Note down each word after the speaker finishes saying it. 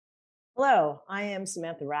Hello, I am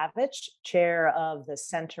Samantha Ravich, Chair of the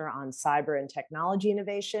Center on Cyber and Technology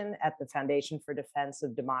Innovation at the Foundation for Defense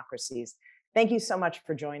of Democracies. Thank you so much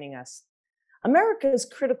for joining us. America's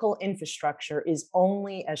critical infrastructure is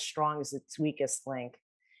only as strong as its weakest link.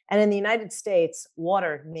 And in the United States,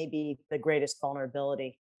 water may be the greatest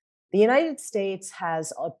vulnerability. The United States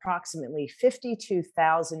has approximately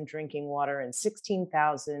 52,000 drinking water and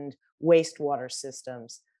 16,000 wastewater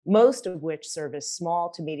systems, most of which service small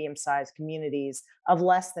to medium-sized communities of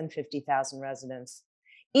less than 50,000 residents.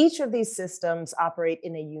 Each of these systems operate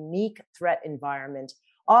in a unique threat environment,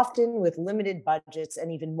 often with limited budgets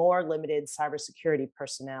and even more limited cybersecurity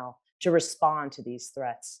personnel to respond to these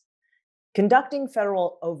threats. Conducting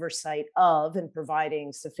federal oversight of and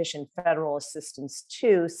providing sufficient federal assistance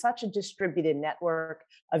to such a distributed network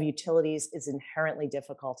of utilities is inherently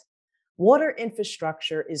difficult. Water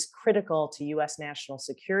infrastructure is critical to U.S. national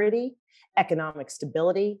security, economic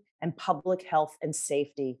stability, and public health and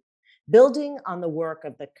safety. Building on the work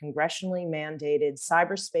of the congressionally mandated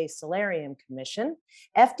Cyberspace Solarium Commission,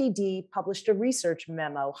 FDD published a research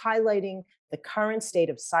memo highlighting the current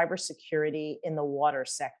state of cybersecurity in the water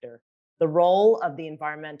sector, the role of the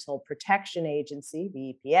Environmental Protection Agency,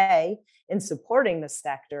 the EPA, in supporting the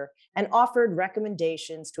sector, and offered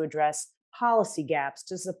recommendations to address policy gaps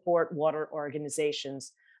to support water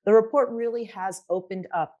organizations. The report really has opened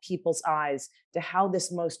up people's eyes to how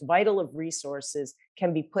this most vital of resources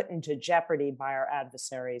can be put into jeopardy by our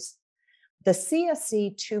adversaries. The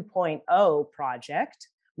CSC 2.0 project,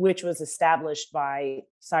 which was established by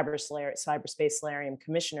Cyberspace Solarium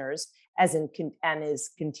Commissioners and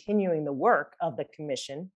is continuing the work of the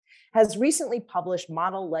commission, has recently published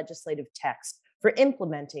model legislative text for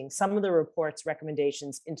implementing some of the report's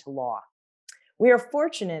recommendations into law. We are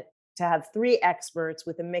fortunate to have three experts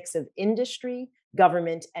with a mix of industry,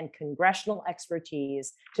 government, and congressional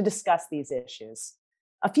expertise to discuss these issues.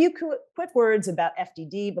 A few quick words about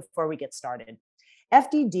FDD before we get started.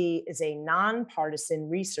 FDD is a nonpartisan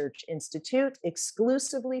research institute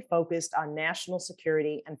exclusively focused on national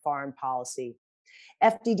security and foreign policy.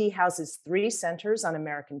 FDD houses 3 centers on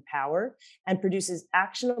American power and produces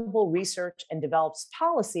actionable research and develops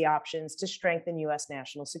policy options to strengthen U.S.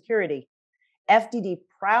 national security. FDD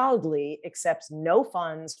proudly accepts no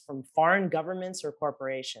funds from foreign governments or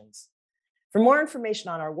corporations. For more information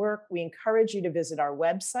on our work, we encourage you to visit our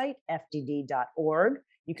website, fdd.org.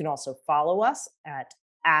 You can also follow us at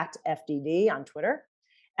FDD on Twitter.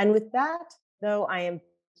 And with that, though, I am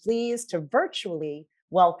pleased to virtually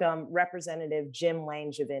welcome Representative Jim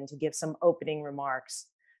Langevin to give some opening remarks.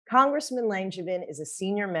 Congressman Langevin is a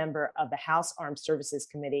senior member of the House Armed Services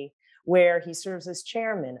Committee, where he serves as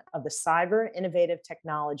chairman of the Cyber Innovative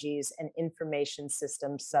Technologies and Information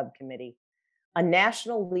Systems Subcommittee. A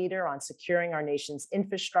national leader on securing our nation's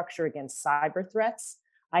infrastructure against cyber threats,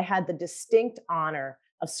 I had the distinct honor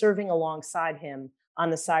of serving alongside him on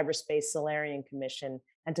the Cyberspace Solarium Commission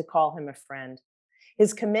and to call him a friend.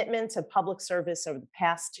 His commitment to public service over the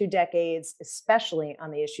past 2 decades, especially on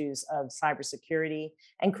the issues of cybersecurity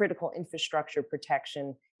and critical infrastructure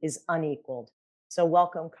protection, is unequaled. So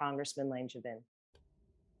welcome, Congressman Langevin.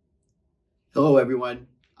 Hello, everyone.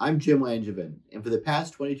 I'm Jim Langevin, and for the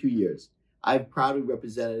past 22 years, I've proudly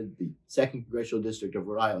represented the 2nd Congressional District of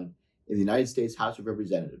Rhode Island in the United States House of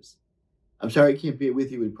Representatives. I'm sorry I can't be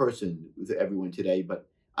with you in person with everyone today, but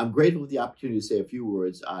I'm grateful for the opportunity to say a few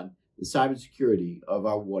words on the cybersecurity of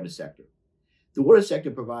our water sector. The water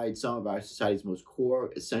sector provides some of our society's most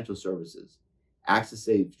core essential services. Access to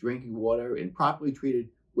safe drinking water and properly treated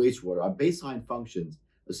wastewater are baseline functions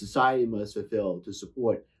a society must fulfill to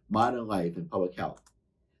support modern life and public health.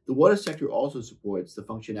 The water sector also supports the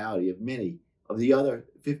functionality of many of the other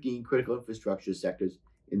 15 critical infrastructure sectors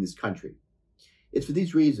in this country. It's for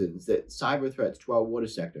these reasons that cyber threats to our water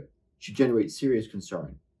sector should generate serious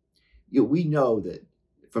concern. We know that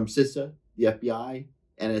from CISA, the FBI,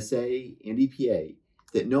 NSA, and EPA,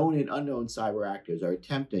 that known and unknown cyber actors are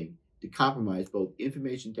attempting to compromise both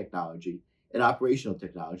information technology and operational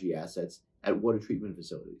technology assets at water treatment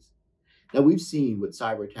facilities. Now, we've seen what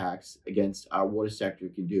cyber attacks against our water sector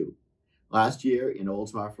can do. Last year in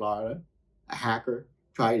Oldsmar, Florida, a hacker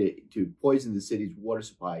tried to poison the city's water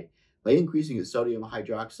supply by increasing its sodium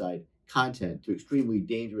hydroxide content to extremely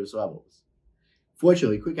dangerous levels.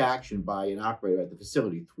 Fortunately, quick action by an operator at the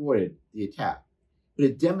facility thwarted the attack, but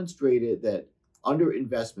it demonstrated that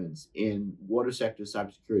underinvestments in water sector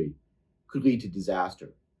cybersecurity could lead to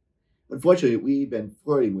disaster. Unfortunately, we've been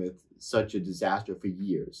flirting with such a disaster for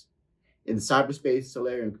years. In the Cyberspace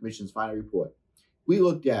Solarium Commission's final report, we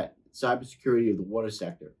looked at cybersecurity of the water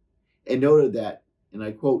sector and noted that, and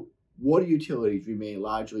I quote, water utilities remain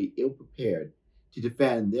largely ill-prepared to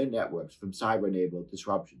defend their networks from cyber-enabled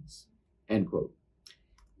disruptions, end quote.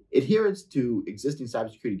 Adherence to existing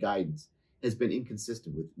cybersecurity guidance has been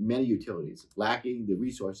inconsistent, with many utilities lacking the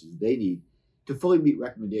resources they need to fully meet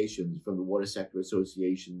recommendations from the water sector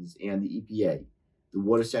associations and the EPA, the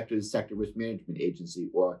Water Sector's Sector Risk Management Agency,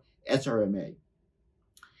 or SRMA.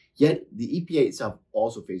 Yet, the EPA itself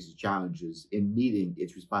also faces challenges in meeting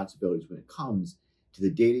its responsibilities when it comes to the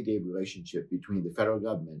day-to-day relationship between the federal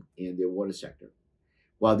government and their water sector.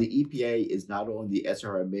 While the EPA is not only the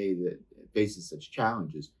SRMA that faces such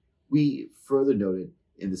challenges, we further noted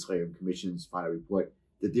in the Solarium Commission's final report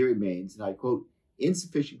that there remains, and I quote,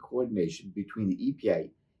 insufficient coordination between the EPA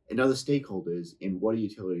and other stakeholders in water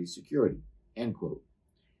utility security, end quote.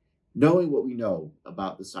 Knowing what we know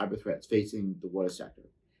about the cyber threats facing the water sector,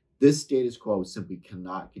 this status quo simply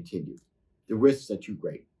cannot continue. The risks are too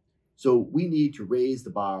great. So we need to raise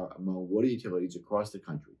the bar among water utilities across the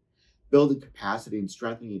country, building capacity and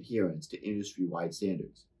strengthening adherence to industry-wide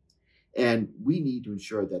standards. And we need to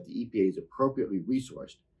ensure that the EPA is appropriately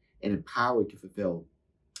resourced and empowered to fulfill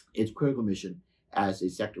its critical mission as a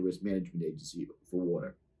sector risk management agency for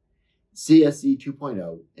water. CSC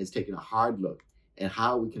 2.0 has taken a hard look at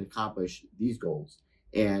how we can accomplish these goals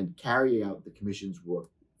and carry out the Commission's work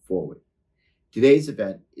forward. Today's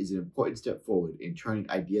event is an important step forward in turning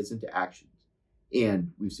ideas into actions,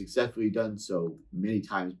 and we've successfully done so many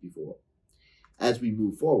times before. As we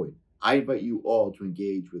move forward, I invite you all to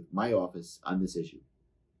engage with my office on this issue.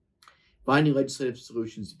 Finding legislative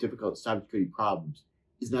solutions to difficult cybersecurity problems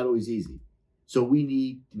is not always easy, so we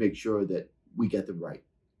need to make sure that we get them right.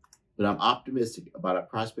 But I'm optimistic about our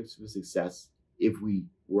prospects for success if we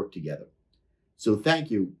work together. So thank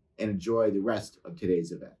you and enjoy the rest of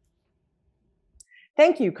today's event.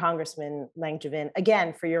 Thank you, Congressman Langevin,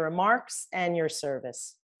 again for your remarks and your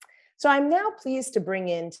service. So I'm now pleased to bring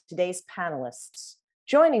in today's panelists.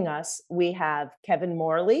 Joining us, we have Kevin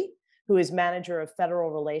Morley, who is Manager of Federal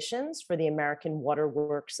Relations for the American Water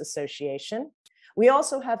Works Association. We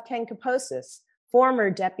also have Ken Kopocis, former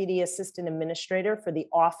Deputy Assistant Administrator for the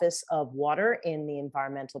Office of Water in the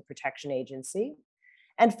Environmental Protection Agency.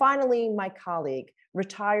 And finally, my colleague,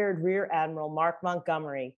 retired Rear Admiral Mark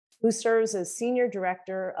Montgomery, who serves as Senior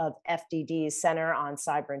Director of FDD's Center on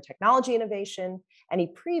Cyber and Technology Innovation, and he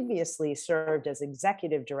previously served as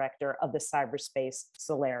Executive Director of the Cyberspace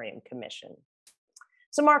Solarium Commission.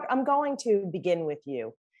 So Mark, I'm going to begin with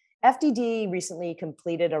you. FDD recently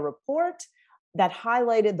completed a report that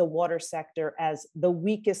highlighted the water sector as the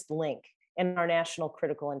weakest link in our national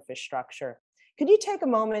critical infrastructure. Could you take a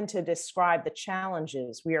moment to describe the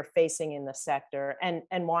challenges we are facing in the sector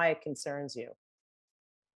and why it concerns you?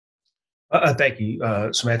 Thank you,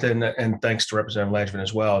 Samantha, and thanks to Representative Langevin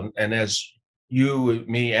as well. And as you,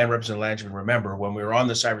 me, and Representative Langevin remember, when we were on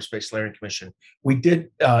the Cyberspace Solarium Commission, we did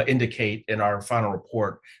indicate in our final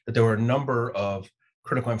report that there were a number of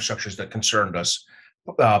critical infrastructures that concerned us.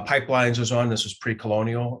 Pipelines was one. This was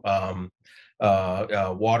pre-colonial.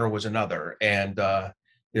 Water was another, and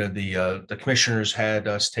the commissioners had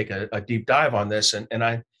us take a deep dive on this.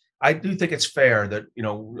 And I do think it's fair that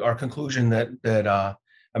our conclusion that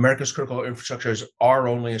America's critical infrastructures are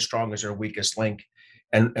only as strong as their weakest link,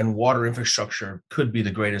 and water infrastructure could be the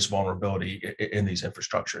greatest vulnerability in these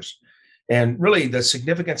infrastructures. And really, the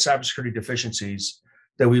significant cybersecurity deficiencies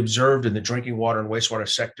that we observed in the drinking water and wastewater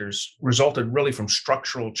sectors resulted really from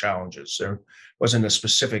structural challenges. There wasn't a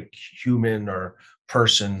specific human or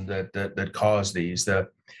person that caused these. The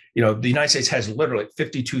United States has literally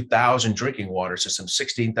 52,000 drinking water systems,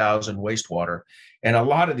 16,000 wastewater, and a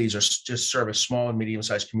lot of these are just service small and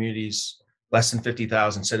medium-sized communities, less than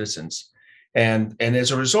 50,000 citizens. And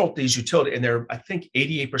as a result, these utilities, and I think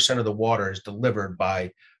 88% of the water is delivered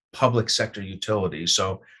by public sector utilities.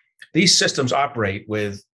 So these systems operate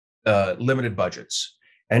with limited budgets,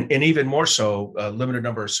 and even more so, a limited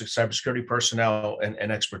number of cybersecurity personnel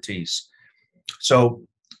and expertise. So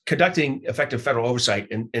conducting effective federal oversight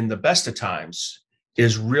in the best of times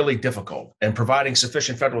is really difficult, and providing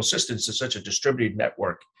sufficient federal assistance to such a distributed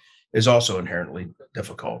network is also inherently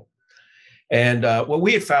difficult. And what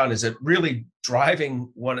we had found is that really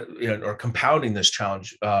driving or compounding this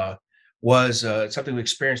challenge was something we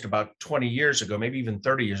experienced about 20 years ago, maybe even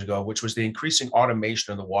 30 years ago, which was the increasing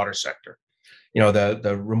automation of the water sector.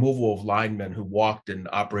 The removal of linemen who walked and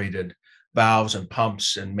operated valves and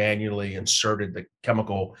pumps and manually inserted the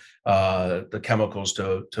chemicals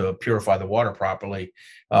to purify the water properly.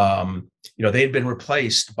 They had been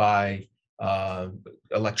replaced by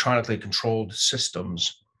electronically controlled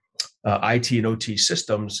systems, IT and OT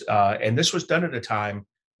systems, and this was done at a time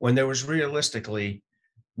when there was realistically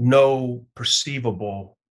no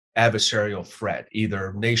perceivable adversarial threat,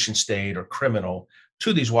 either nation state or criminal,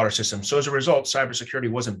 to these water systems. So as a result, cybersecurity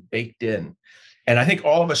wasn't baked in. And I think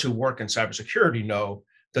all of us who work in cybersecurity know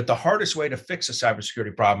that the hardest way to fix a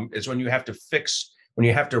cybersecurity problem is when you have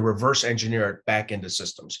to reverse engineer it back into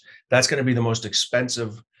systems. That's going to be the most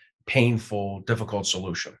expensive, painful, difficult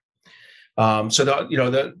solution.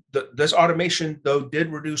 So this automation though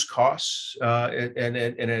did reduce costs, and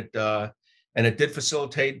it did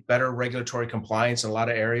facilitate better regulatory compliance in a lot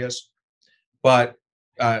of areas. But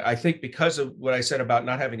I think because of what I said about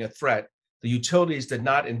not having a threat, the utilities did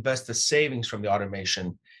not invest the savings from the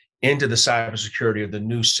automation into the cybersecurity of the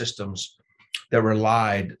new systems that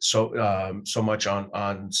relied so much on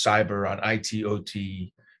cyber, on IT,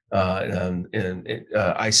 OT, and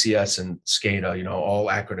ICS and SCADA. All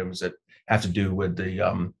acronyms that have to do with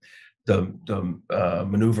the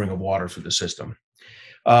maneuvering of water through the system.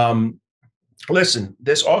 Listen,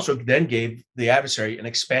 this also then gave the adversary an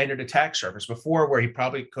expanded attack surface. Before, where he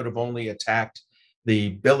probably could have only attacked the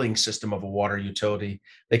billing system of a water utility,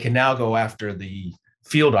 they can now go after the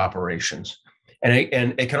field operations. And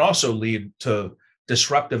it can also lead to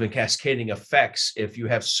disruptive and cascading effects. If you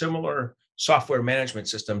have similar software management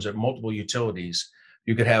systems at multiple utilities,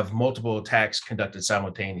 you could have multiple attacks conducted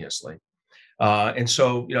simultaneously. And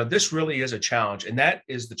so, this really is a challenge, and that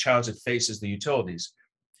is the challenge that faces the utilities.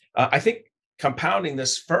 I think compounding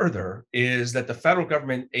this further is that the federal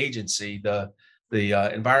government agency, the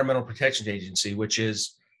Environmental Protection Agency, which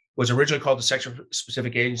was originally called the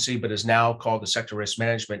Sector-Specific Agency, but is now called the Sector Risk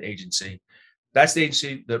Management Agency. That's the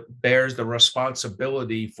agency that bears the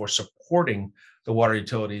responsibility for supporting the water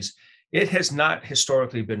utilities. It has not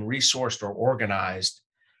historically been resourced or organized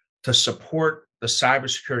to support the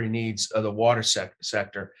cybersecurity needs of the water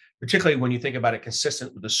sector, particularly when you think about it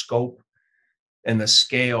consistent with the scope and the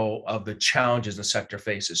scale of the challenges the sector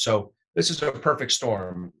faces. So this is a perfect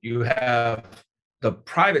storm. You have the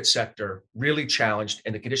private sector really challenged,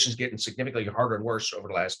 and the conditions getting significantly harder and worse over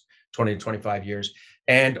the last 20 to 25 years,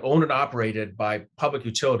 and owned and operated by public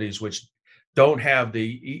utilities, which don't have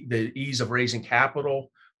the ease of raising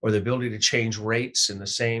capital or the ability to change rates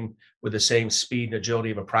with the same speed and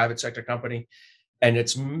agility of a private sector company. And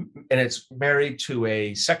it's married to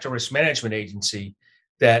a sector risk management agency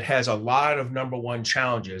that has a lot of number one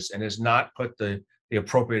challenges and has not put the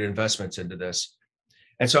appropriate investments into this.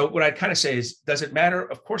 And so what I'd kind of say is, does it matter?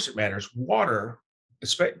 Of course it matters. Water,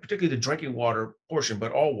 particularly the drinking water portion,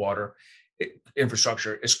 but all water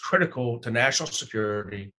infrastructure is critical to national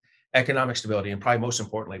security, economic stability, and probably most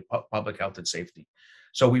importantly, public health and safety.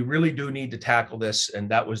 So we really do need to tackle this. And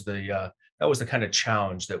that was the kind of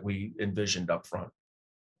challenge that we envisioned up front.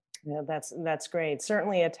 Yeah, that's great.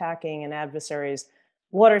 Certainly attacking an adversary's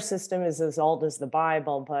water system is as old as the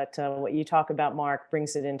Bible, but what you talk about, Mark,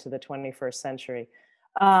 brings it into the 21st century.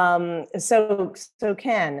 So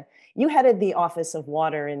Ken, you headed the Office of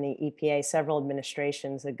Water in the EPA several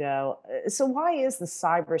administrations ago. So why is the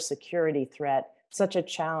cybersecurity threat such a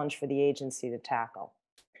challenge for the agency to tackle?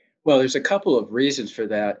 Well, there's a couple of reasons for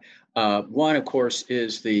that. One, of course,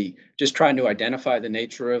 is just trying to identify the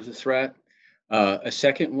nature of the threat. A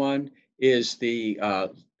second one is the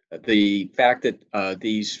fact that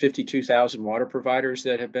these 52,000 water providers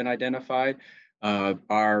that have been identified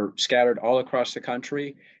are scattered all across the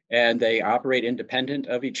country, and they operate independent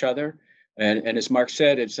of each other. And as Mark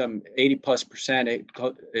said, it's some 80+%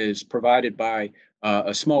 is provided by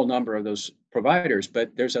a small number of those providers,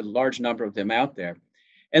 but there's a large number of them out there.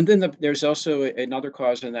 And then there's also another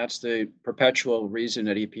cause, and that's the perpetual reason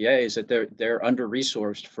at EPA is that they're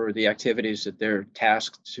under-resourced for the activities that they're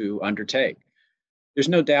tasked to undertake. There's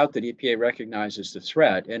no doubt that EPA recognizes the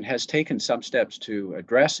threat and has taken some steps to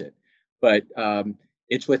address it, but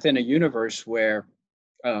it's within a universe where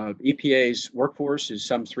EPA's workforce is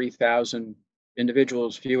some 3,000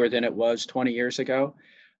 individuals fewer than it was 20 years ago.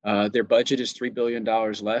 Their budget is $3 billion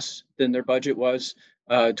less than their budget was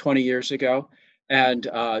 20 years ago. And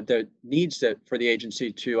the needs for the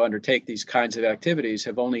agency to undertake these kinds of activities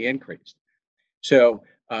have only increased. So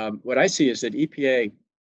what I see is that EPA,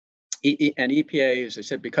 as I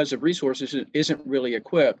said, because of resources, isn't really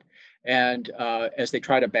equipped. And as they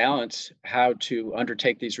try to balance how to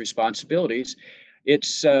undertake these responsibilities,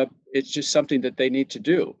 it's just something that they need to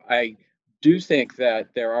do. I do think that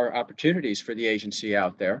there are opportunities for the agency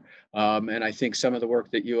out there. And I think some of the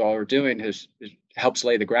work that you all are doing helps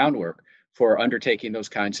lay the groundwork for undertaking those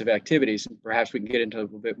kinds of activities. And perhaps we can get into a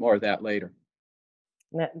little bit more of that later.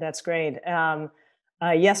 That's great.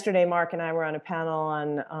 Yesterday, Mark and I were on a panel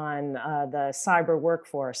on the cyber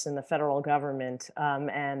workforce in the federal government,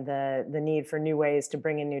 and the need for new ways to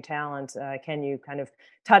bring in new talent. Ken, you kind of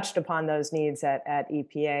touched upon those needs at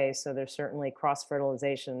EPA, so there's certainly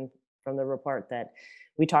cross-fertilization from the report that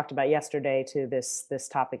we talked about yesterday to this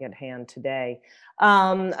topic at hand today.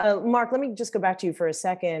 Mark, let me just go back to you for a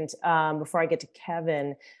second before I get to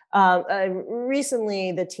Kevin.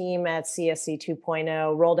 Recently, the team at CSC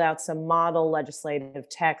 2.0 rolled out some model legislative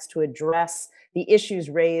text to address the issues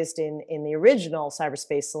raised in the original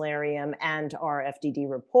Cyberspace Solarium and our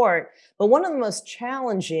FDD report. But one of the most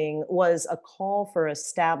challenging was a call for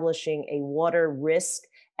establishing a water risk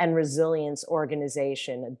and resilience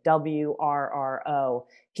organization, a WRRO.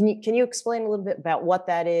 Can you explain a little bit about what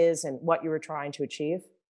that is and what you were trying to achieve?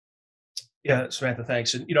 Yeah, Samantha,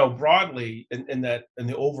 thanks. And broadly, in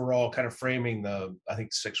the overall kind of framing, I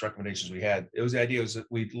think 6 recommendations we had, the idea was that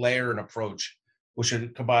we'd layer an approach which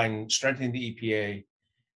should combine strengthening the EPA,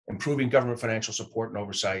 improving government financial support and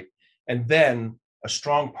oversight, and then a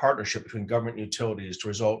strong partnership between government and utilities to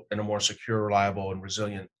result in a more secure, reliable, and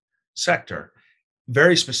resilient sector.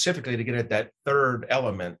 Very specifically, to get at that third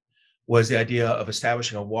element was the idea of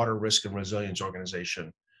establishing a water risk and resilience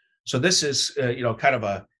organization. So this is, kind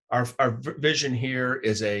of our vision here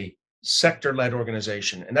is a sector-led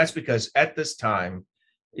organization. And that's because at this time,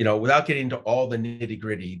 without getting into all the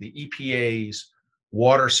nitty-gritty, the EPA's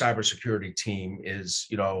water cybersecurity team is,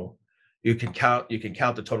 you can count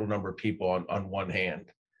the total number of people on one hand.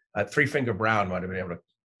 Three Finger Brown might have been able to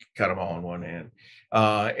count them all on one hand.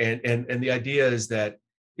 And the idea is that,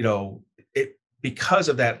 because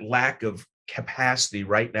of that lack of capacity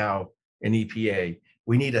right now in EPA,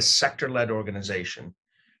 we need a sector-led organization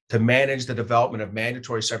to manage the development of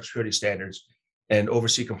mandatory cybersecurity standards and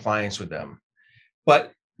oversee compliance with them.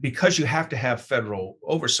 But because you have to have federal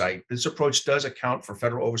oversight, this approach does account for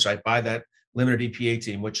federal oversight by that limited EPA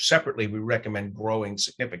team, which separately we recommend growing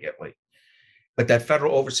significantly. But that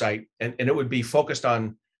federal oversight, and it would be focused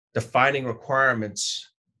on defining requirements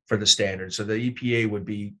for the standards. So the EPA would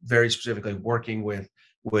be very specifically working with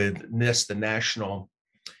NIST, the National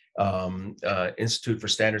Institute for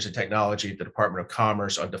Standards and Technology at the Department of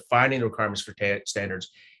Commerce, on defining the requirements for standards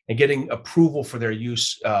and getting approval for their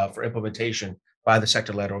use for implementation by the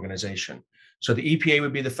sector-led organization. So the EPA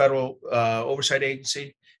would be the federal oversight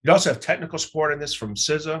agency. You'd also have technical support in this from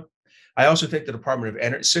CISA. I also think the Department of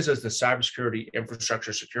Energy, CISA is the Cybersecurity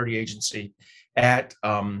Infrastructure Security Agency at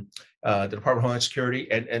the Department of Homeland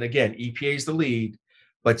Security. And again, EPA is the lead,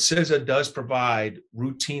 but CISA does provide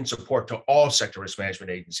routine support to all sector risk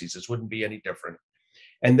management agencies. This wouldn't be any different.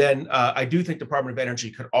 And then I do think the Department of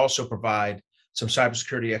Energy could also provide some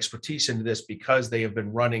cybersecurity expertise into this, because they have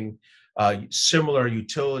been running similar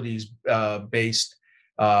utilities-based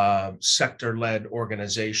sector-led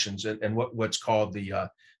organizations and what's called the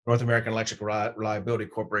North American Electric Reliability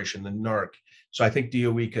Corporation, the NERC. So I think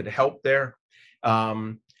DOE could help there.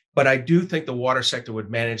 But I do think the water sector would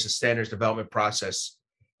manage the standards development process,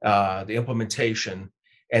 the implementation,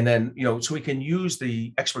 and then, so we can use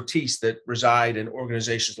the expertise that reside in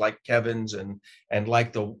organizations like Kevin's and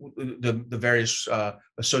like the various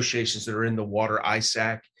associations that are in the water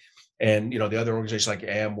ISAC, and the other organizations like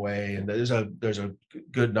Amway, and there's a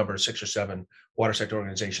good number, 6 or 7 water sector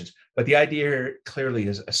organizations. But the idea here clearly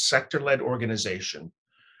is a sector-led organization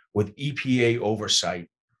with EPA oversight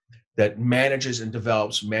that manages and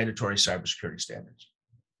develops mandatory cybersecurity standards.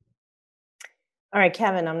 All right,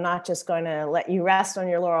 Kevin, I'm not just going to let you rest on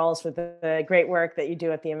your laurels with the great work that you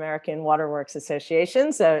do at the American Water Works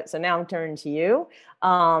Association. So now I'm turning to you.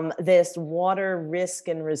 This Water Risk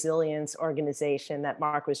and Resilience organization that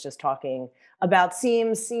Mark was just talking about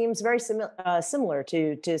seems very similar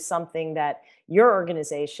to something that your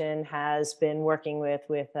organization has been working with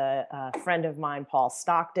a friend of mine, Paul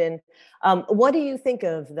Stockton. What do you think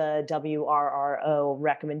of the WRRO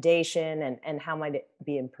recommendation, and how might it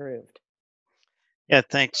be improved? Yeah,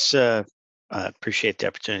 thanks. I appreciate the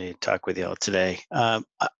opportunity to talk with you all today.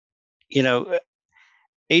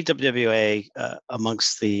 AWWA,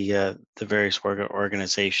 amongst the various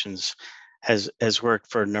organizations, has worked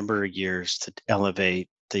for a number of years to elevate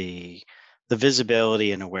the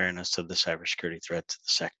visibility and awareness of the cybersecurity threat to the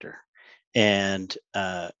sector, and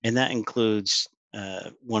that includes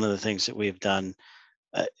one of the things that we've done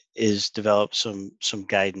is develop some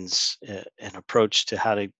guidance and approach to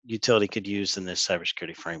how utility could use in this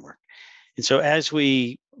cybersecurity framework. And so as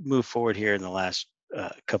we move forward here in the last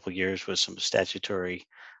couple of years with some statutory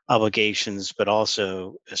obligations, but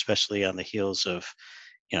also especially on the heels of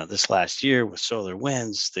this last year with solar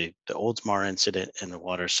winds, the Oldsmar incident in the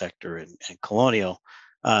water sector and Colonial,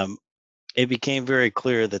 it became very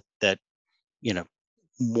clear that you know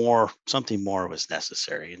something more was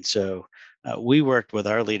necessary, and so we worked with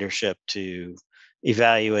our leadership to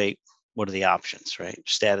evaluate what are the options, right?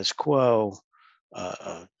 Status quo,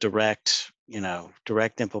 direct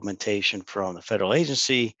implementation from the federal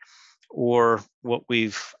agency, or what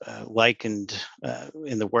we've likened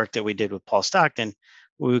in the work that we did with Paul Stockton,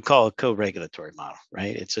 what we would call a co-regulatory model,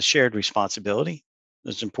 right? It's a shared responsibility.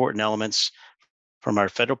 There's important elements from our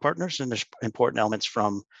federal partners, and there's important elements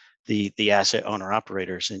from the asset owner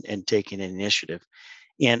operators and taking an initiative.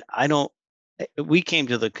 And we came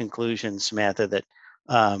to the conclusion, Samantha, that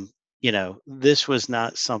this was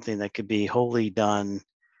not something that could be wholly done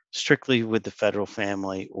strictly with the federal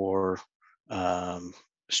family or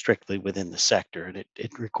strictly within the sector. And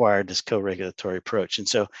it required this co-regulatory approach. And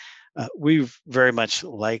so we very much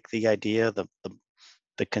like the idea, the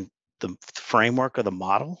framework of the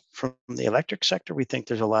model from the electric sector. We think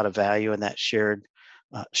there's a lot of value in that shared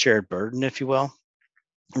burden, if you will,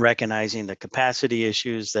 recognizing the capacity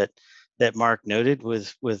issues that Mark noted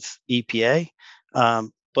with EPA.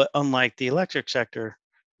 But unlike the electric sector,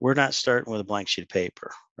 we're not starting with a blank sheet of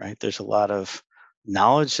paper, right? There's a lot of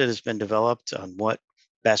knowledge that has been developed on what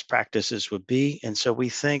best practices would be. And so we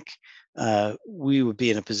think we would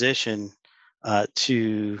be in a position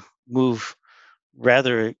to move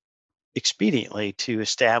rather expediently to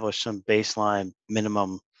establish some baseline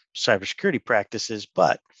minimum cybersecurity practices.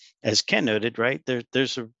 But as Ken noted, right,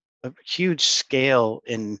 there's a huge scale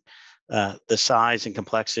in the size and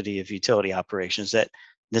complexity of utility operations that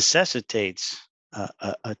necessitates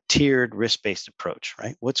a tiered risk-based approach,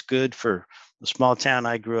 right? What's good for the small town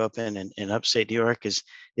I grew up in upstate New York is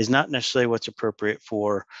not necessarily what's appropriate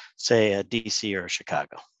for, say, a DC or a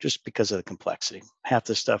Chicago, just because of the complexity. Half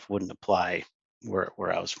the stuff wouldn't apply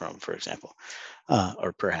where I was from, for example,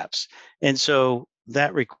 or perhaps. And so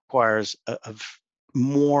that requires a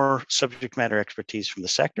more subject matter expertise from the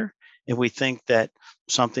sector. And we think that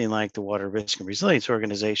something like the Water Risk and Resilience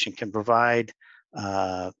Organization can provide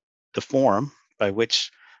the forum by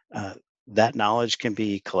which that knowledge can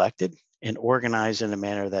be collected and organized in a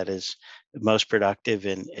manner that is most productive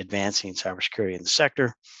in advancing cybersecurity in the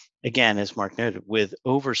sector. Again, as Mark noted, with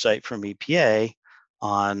oversight from EPA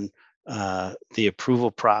on the approval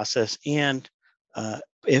process, and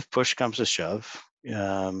if push comes to shove,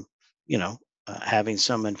 having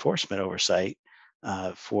some enforcement oversight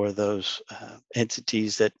for those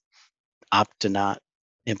entities that opt to not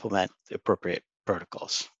implement the appropriate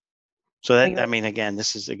protocols. So that, I mean, again,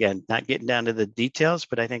 this is not getting down to the details,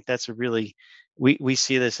 but I think that's we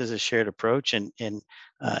see this as a shared approach, and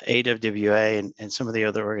AWWA and some of the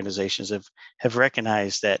other organizations have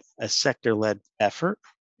recognized that a sector-led effort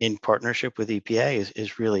in partnership with EPA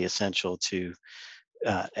is really essential to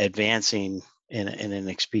advancing in an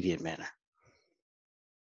expedient manner.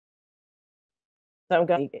 So I'm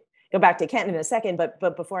going to go back to Kent in a second,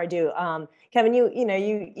 but before I do, Kevin,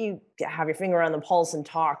 you have your finger on the pulse and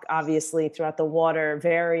talk obviously throughout the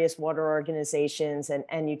various water organizations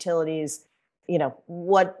and utilities.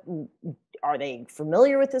 What are they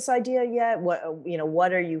familiar with this idea yet?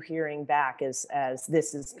 What are you hearing back as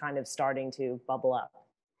this is kind of starting to bubble up?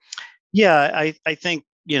 Yeah, I think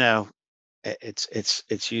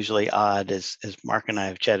it's usually odd, as Mark and I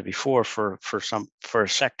have chatted before, for a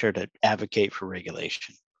sector to advocate for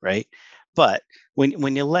regulation, right? But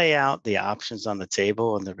when you lay out the options on the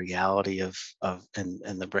table and the reality of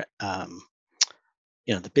the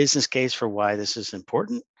the business case for why this is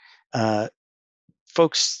important,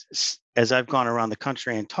 folks, as I've gone around the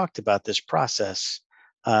country and talked about this process,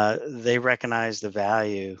 they recognize the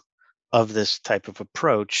value of this type of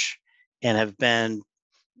approach and have been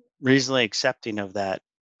reasonably accepting of that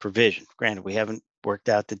provision. Granted, we haven't worked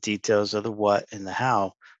out the details of the what and the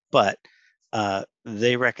how, but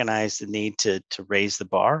they recognize the need to raise the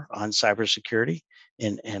bar on cybersecurity,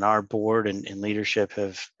 and our board and leadership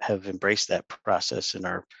have embraced that process and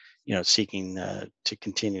are seeking to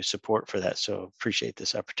continue support for that. So appreciate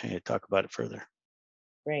this opportunity to talk about it further.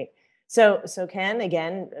 Great. So Ken,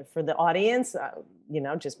 again, for the audience,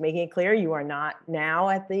 just making it clear, you are not now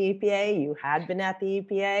at the EPA. You had been at the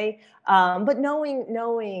EPA, but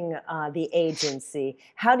knowing the agency,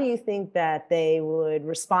 how do you think that they would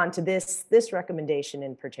respond to this recommendation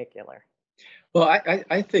in particular? Well,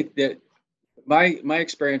 I think that my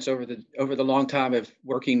experience over the long time of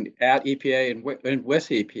working at EPA and with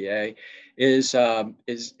EPA is a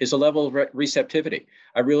level of receptivity.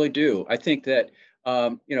 I really do. I think that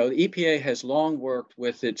the EPA has long worked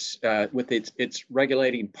with its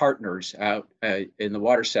regulating partners out in the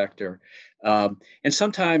water sector And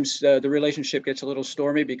sometimes the relationship gets a little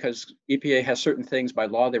stormy because EPA has certain things by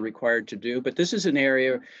law they're required to do. But this is an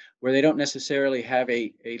area where they don't necessarily have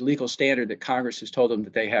a legal standard that Congress has told them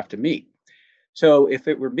that they have to meet. So if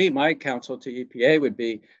it were me, my counsel to EPA would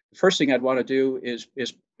be the first thing I'd want to do is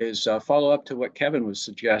follow up to what Kevin was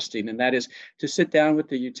suggesting, and that is to sit down with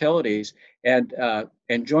the utilities and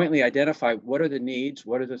jointly identify what are the needs,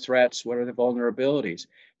 what are the threats, what are the vulnerabilities.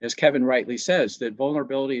 As Kevin rightly says, that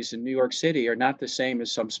vulnerabilities in New York City are not the same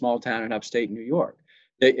as some small town in upstate New York.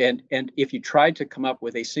 And if you tried to come up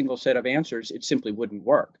with a single set of answers, it simply wouldn't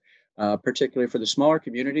work, particularly for the smaller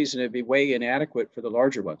communities, and it'd be way inadequate for the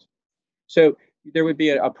larger ones. So there would be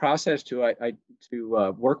a process to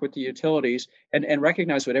work with the utilities and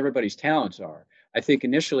recognize what everybody's talents are. I think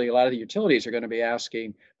initially a lot of the utilities are going to be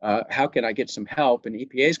asking, how can I get some help? And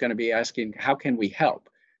EPA is going to be asking, how can we help?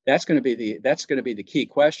 That's going to be the key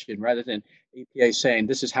question, rather than EPA saying,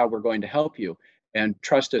 this is how we're going to help you, and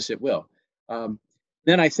trust us, it will.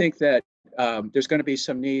 Then I think that there's going to be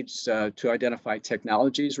some needs to identify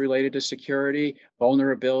technologies related to security,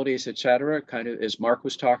 vulnerabilities, et cetera, kind of as Mark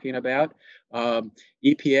was talking about.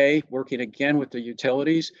 EPA, working again with the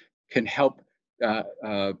utilities, can help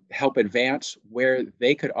advance where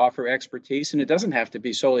they could offer expertise. And it doesn't have to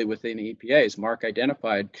be solely within EPA. As Mark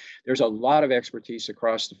identified, there's a lot of expertise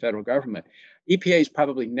across the federal government. EPA is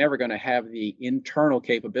probably never going to have the internal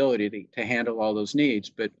capability to handle all those needs,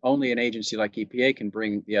 but only an agency like EPA can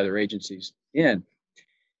bring the other agencies in.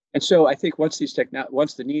 And so I think once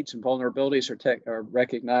the needs and vulnerabilities are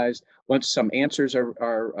recognized, once some answers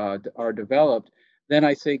are developed, then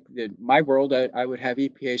I think that my world, I would have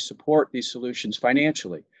EPA support these solutions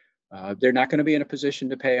financially. They're not going to be in a position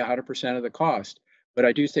to pay 100% of the cost, but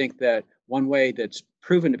I do think that one way that's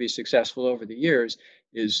proven to be successful over the years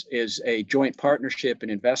is a joint partnership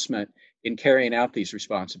and investment in carrying out these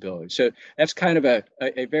responsibilities. So that's kind of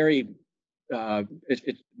a very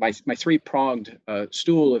my three-pronged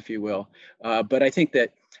stool, if you will. But I think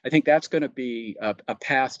that's going to be a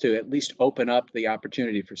path to at least open up the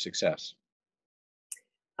opportunity for success.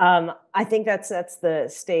 I think that sets the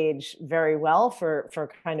stage very well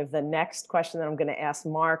for kind of the next question that I'm going to ask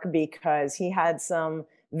Mark, because he had some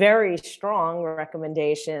very strong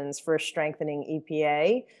recommendations for strengthening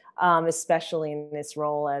EPA, especially in its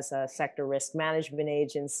role as a sector risk management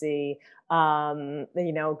agency. And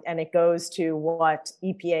it goes to what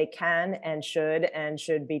EPA can and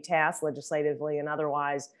should be tasked legislatively and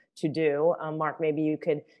otherwise to do. Mark, maybe you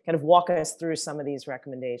could kind of walk us through some of these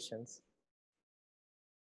recommendations.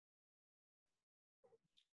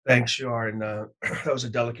 Thanks, Shar. And that was a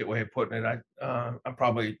delicate way of putting it. I'm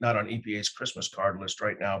probably not on EPA's Christmas card list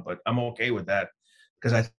right now, but I'm okay with that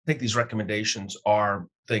because I think these recommendations are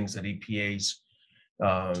things that EPA's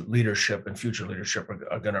leadership and future leadership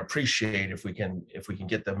are going to appreciate if we can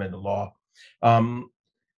get them into law. I'll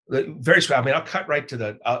cut right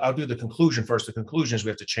to I'll do the conclusion first. The conclusion is we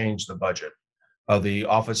have to change the budget of the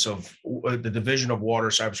Office of the Division of Water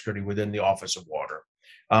Cybersecurity within the Office of Water.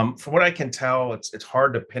 From what I can tell, it's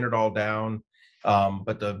hard to pin it all down,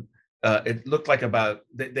 but it looked like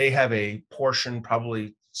they have a portion,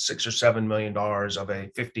 probably $6 or $7 million of a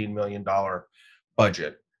 $15 million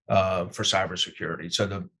budget for cybersecurity.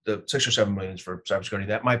 So the 6 or 7 million for cybersecurity,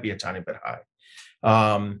 that might be a tiny bit high.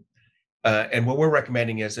 And what we're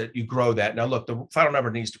recommending is that you grow that. Now, look, the final number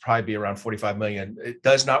needs to probably be around 45 million. It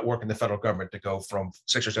does not work in the federal government to go from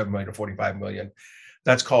 6 or 7 million to 45 million.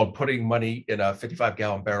 That's called putting money in a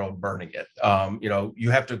 55-gallon barrel and burning it. You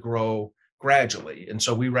have to grow gradually. And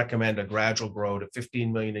so we recommend a gradual grow to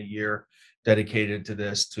 15 million a year dedicated to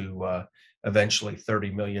this, to eventually 30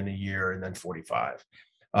 million a year, and then 45.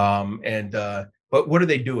 But what are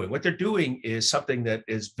they doing? What they're doing is something that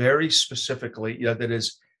is very specifically,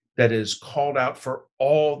 that is called out for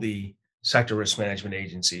all the sector risk management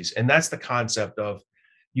agencies. And that's the concept of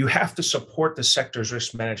you have to support the sector's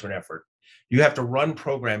risk management effort. You have to run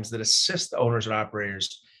programs that assist the owners and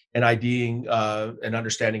operators in IDing and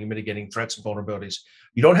understanding and mitigating threats and vulnerabilities.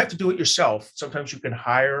 You don't have to do it yourself. Sometimes you can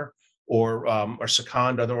hire or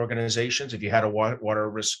second other organizations. If you had a water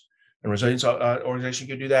risk and resilience organization,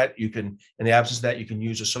 you can do that. You can, in the absence of that, you can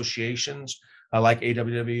use associations like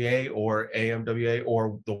AWWA or AMWA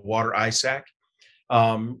or the Water ISAC.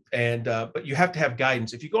 But you have to have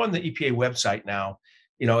guidance. If you go on the EPA website now,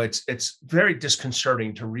 it's very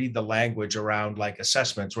disconcerting to read the language around like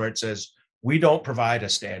assessments where it says, we don't provide a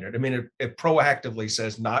standard. I mean, it proactively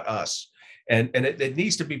says not us. And it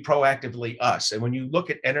needs to be proactively us. And when you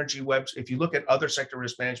look at energy webs, if you look at other sector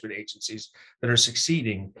risk management agencies that are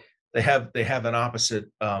succeeding, they have an opposite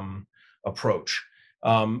approach.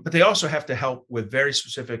 But they also have to help with very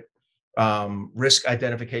specific risk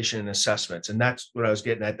identification and assessments, and that's what I was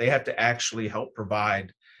getting at. They have to actually help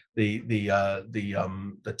provide the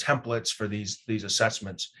templates for these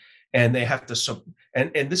assessments, and they have to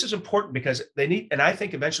and this is important because they need, and I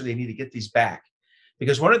think eventually they need to get these back,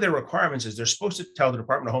 because one of their requirements is they're supposed to tell the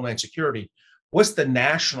Department of Homeland Security what's the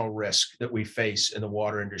national risk that we face in the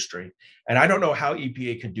water industry, and I don't know how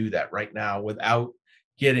EPA can do that right now without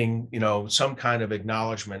getting some kind of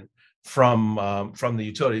acknowledgement from the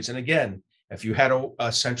utilities. And again, if you had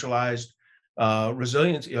a centralized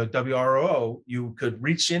resilience, WRO, you could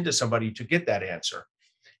reach into somebody to get that answer.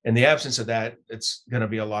 In the absence of that, it's going to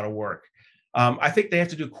be a lot of work. I think they have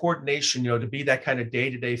to do coordination, to be that kind of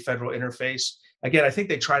day-to-day federal interface. Again, I think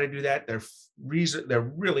they try to do that. They're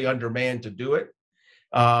really undermanned to do it.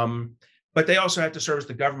 But they also have to serve as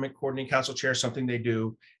the government coordinating council chair, something they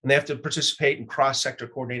do, and they have to participate in cross-sector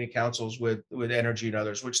coordinating councils with energy and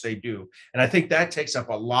others, which they do. And I think that takes up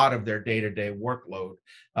a lot of their day-to-day workload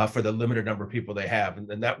for the limited number of people they have,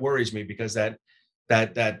 and that worries me, because that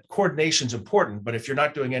coordination is important. But if you're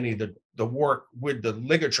not doing any of the work with the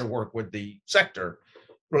ligature work with the sector,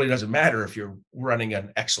 it really doesn't matter if you're running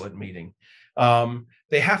an excellent meeting.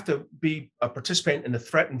 They have to be a participant in the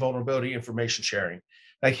threat and vulnerability information sharing.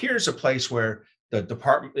 Now, here's a place where the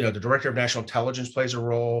department, the Director of National Intelligence plays a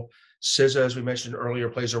role. CISA, as we mentioned earlier,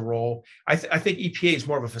 plays a role. I think EPA is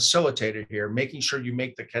more of a facilitator here, making sure you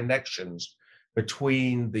make the connections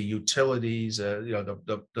between the utilities,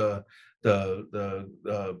 the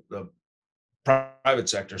private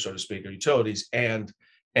sector, so to speak, or utilities, and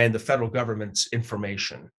the federal government's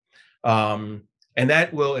information. And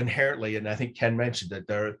that will inherently, and I think Ken mentioned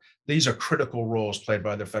that these are critical roles played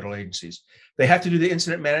by the federal agencies. They have to do the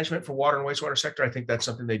incident management for water and wastewater sector. I think that's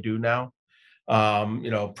something they do now.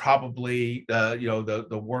 Probably, the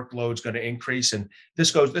workload's going to increase, and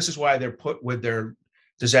this is why they're put with their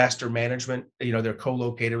disaster management. They're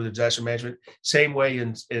co-located with disaster management. Same way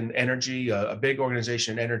in energy, a big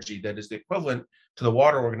organization in energy that is the equivalent to the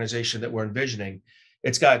water organization that we're envisioning.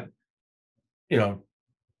 It's got,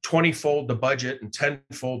 20-fold the budget and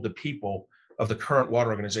 10-fold the people of the current water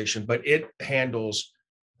organization, but it handles,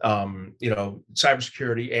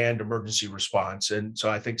 cybersecurity and emergency response. And so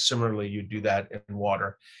I think similarly, you do that in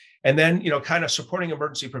water. And then, kind of supporting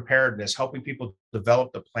emergency preparedness, helping people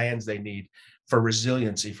develop the plans they need for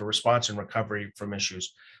resiliency, for response and recovery from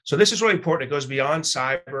issues. So this is really important. It goes beyond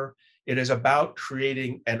cyber. It is about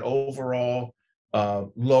creating an overall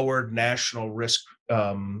lowered national risk,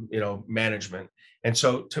 management. And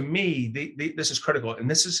so to me, this is critical. And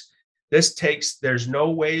there's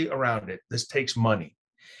no way around it. This takes money.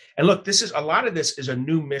 And look, a lot of this is a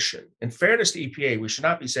new mission. In fairness to EPA, we should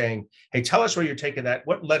not be saying, hey, tell us where you're taking that,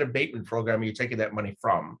 what lead abatement program are you taking that money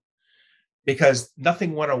from? Because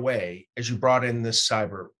nothing went away as you brought in this these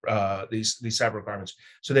cyber requirements.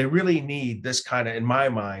 So they really need this kind of, in my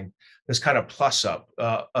mind, this kind of plus up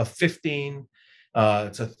of 15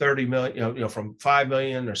 to 30 million, from 5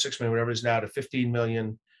 million or 6 million, whatever it is now, to 15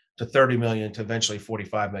 million to 30 million to eventually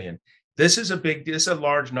 45 million. This is a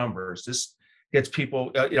large numbers. This gets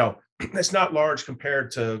people, it's not large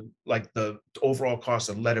compared to like the overall cost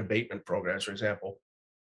of lead abatement programs, for example,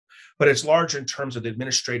 but it's large in terms of the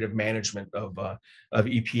administrative management of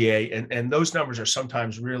EPA. And those numbers are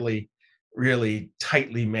sometimes really, really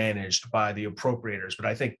tightly managed by the appropriators. But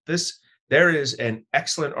I think there is an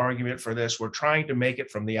excellent argument for this. We're trying to make it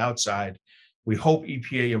from the outside. We hope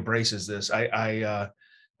EPA embraces this. I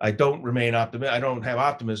don't remain optimistic. I don't have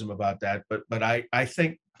optimism about that, but I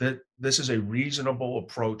think that this is a reasonable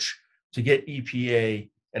approach to get EPA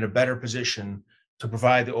in a better position to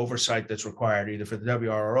provide the oversight that's required, either for the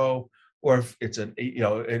WRO or if it's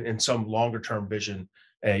in some longer term vision,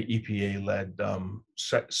 a EPA-led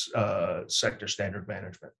sector standard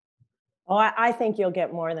management. Oh, I think you'll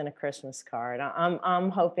get more than a Christmas card. I'm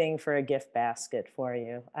hoping for a gift basket for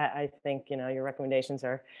you. I think your recommendations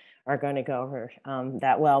are going to go over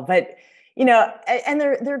that well. But and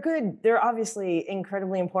they're good. They're obviously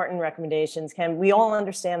incredibly important recommendations. Ken, we all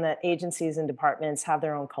understand that agencies and departments have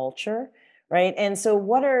their own culture, right? And so,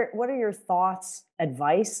 what are your thoughts,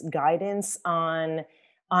 advice, guidance on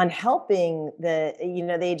helping the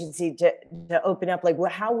agency to open up? Like,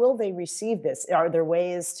 how will they receive this? Are there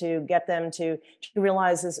ways to get them to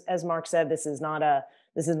realize, as Mark said, this is not a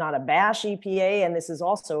bash EPA, and this is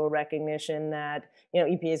also a recognition that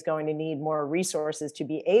EPA is going to need more resources to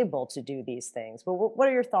be able to do these things. But what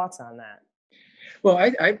are your thoughts on that? Well,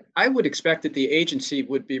 I would expect that the agency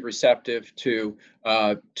would be receptive to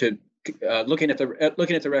looking at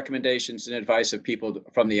the recommendations and advice of people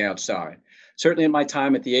from the outside. Certainly, in my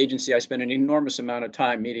time at the agency, I spent an enormous amount of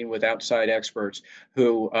time meeting with outside experts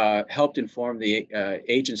who helped inform the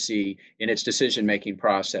agency in its decision-making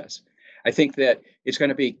process. I think that it's going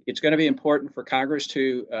to be important for Congress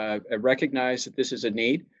to recognize that this is a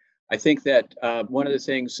need. I think that one of the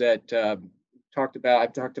things that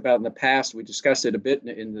I've talked about in the past, we discussed it a bit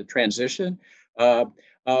in the transition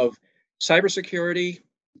of cybersecurity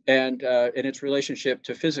and its relationship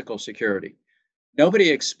to physical security. Nobody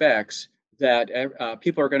expects that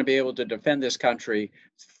people are going to be able to defend this country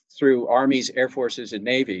through armies, air forces, and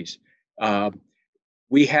navies.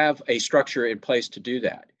 We have a structure in place to do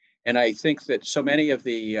that. And I think that so many of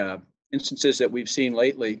the instances that we've seen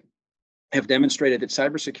lately have demonstrated that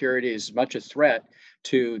cybersecurity is as much a threat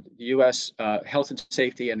to the U.S. Health and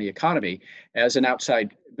safety and the economy as an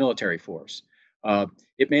outside military force.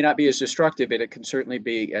 It may not be as destructive, but it can certainly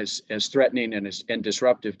be as threatening and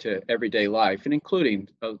disruptive to everyday life, and including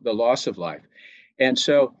the loss of life. And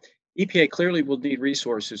so EPA clearly will need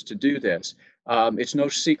resources to do this. It's no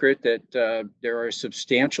secret that there are a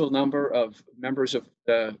substantial number of members of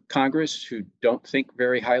Congress who don't think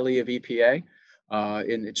very highly of EPA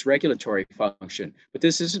in its regulatory function. But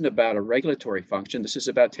this isn't about a regulatory function. This is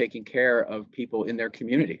about taking care of people in their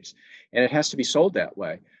communities. And it has to be sold that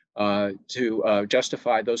way to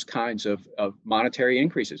justify those kinds of monetary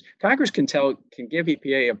increases. Congress can give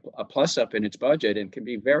EPA a plus up in its budget and can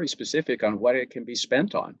be very specific on what it can be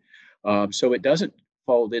spent on. So it doesn't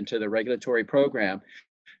fold into the regulatory program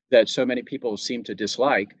that so many people seem to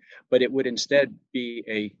dislike, but it would instead be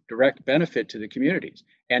a direct benefit to the communities.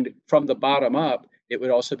 And from the bottom up, it would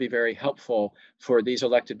also be very helpful for these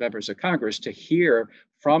elected members of Congress to hear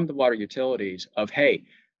from the water utilities of, hey,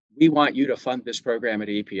 we want you to fund this program at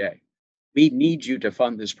EPA. We need you to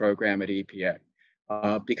fund this program at EPA.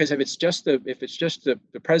 Because if it's just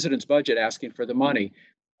the president's budget asking for the money,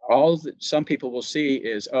 all that some people will see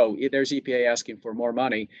is, oh, there's EPA asking for more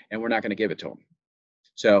money, and we're not going to give it to them.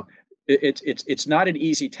 So it's not an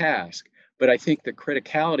easy task, but I think the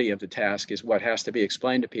criticality of the task is what has to be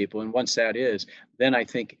explained to people. And once that is, then I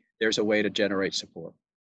think there's a way to generate support.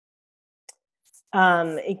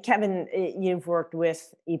 Kevin, you've worked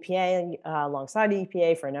with EPA alongside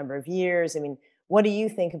EPA for a number of years. I mean, what do you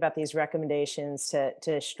think about these recommendations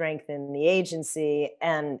to strengthen the agency?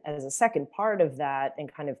 And as a second part of that,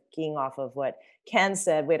 and kind of keying off of what Ken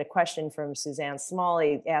said, we had a question from Suzanne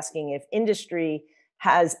Smalley asking if industry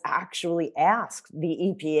has actually asked the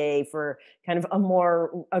EPA for kind of a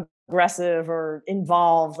more aggressive or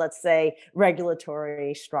involved, let's say,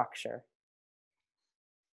 regulatory structure.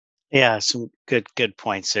 Yeah, some good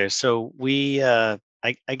points there. So we, I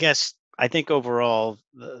guess, I think overall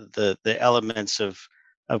the elements of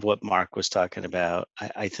what Mark was talking about,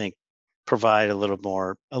 I think provide a little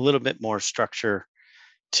bit more structure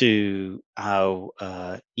to how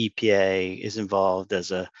EPA is involved as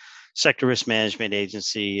a sector risk management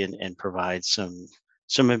agency and provide some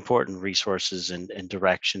important resources and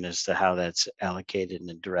direction as to how that's allocated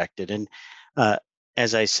and directed. And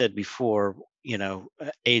as I said before,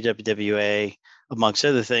 AWWA, amongst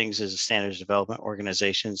other things, is a standards development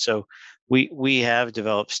organization. So we have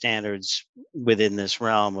developed standards within this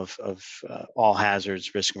realm of all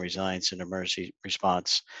hazards, risk and resilience, and emergency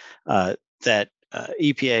response that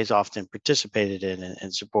EPA has often participated in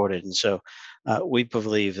and supported. And so we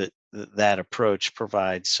believe that approach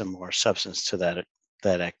provides some more substance to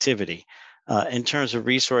that activity. In terms of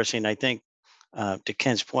resourcing, I think to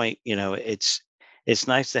Ken's point, it's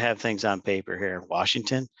nice to have things on paper here in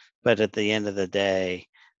Washington, but at the end of the day,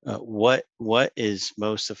 what is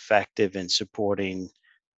most effective in supporting,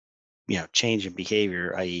 change in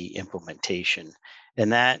behavior, i.e., implementation,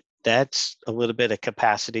 and that's a little bit of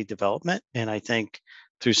capacity development. And I think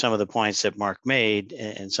through some of the points that Mark made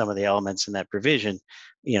and some of the elements in that provision,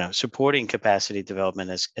 supporting capacity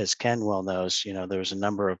development, as Ken well knows, there was a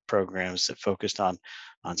number of programs that focused on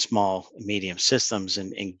small and medium systems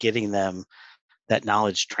and getting them that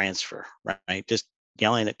knowledge transfer, right? Just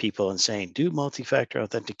yelling at people and saying, do multi-factor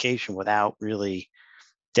authentication without really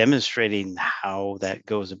demonstrating how that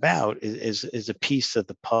goes about is a piece of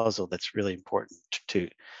the puzzle that's really important to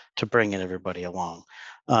bring everybody along.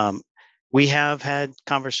 We have had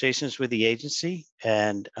conversations with the agency,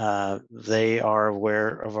 and they are aware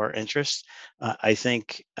of our interests. I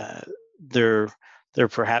think there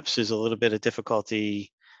perhaps is a little bit of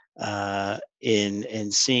difficulty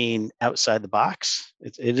in seeing outside the box.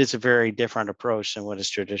 It is a very different approach than what has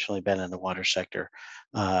traditionally been in the water sector.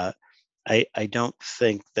 I don't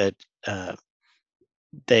think that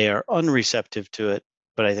they are unreceptive to it,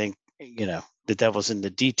 but I think the devil's in the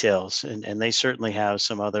details, and they certainly have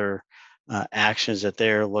some other actions that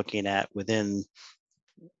they're looking at within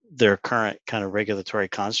their current kind of regulatory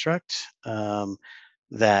construct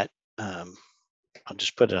that I'll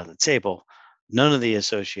just put it on the table. None of the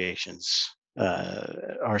associations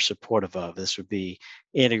are supportive of. This would be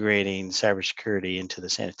integrating cybersecurity into the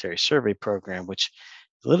sanitary survey program, which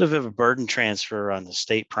is a little bit of a burden transfer on the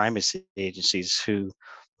state primacy agencies who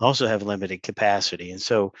also have limited capacity. And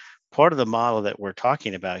so part of the model that we're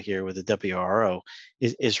talking about here with the WRO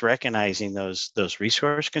is recognizing those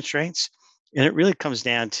resource constraints. And it really comes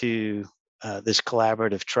down to this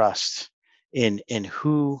collaborative trust in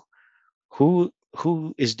who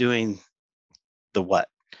is doing the what.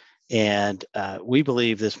 And we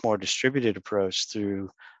believe this more distributed approach through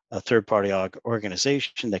a third-party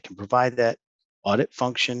organization that can provide that audit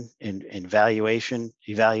function and evaluation,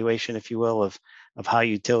 if you will, of how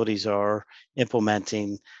utilities are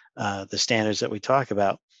implementing the standards that we talk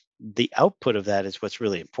about. The output of that is what's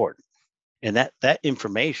really important. And that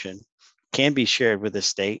information can be shared with the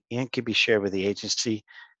state and can be shared with the agency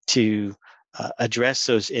to address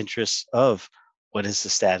those interests of what is the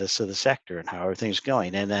status of the sector and how are things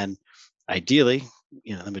going. And then ideally,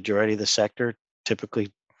 the majority of the sector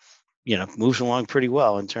typically, moves along pretty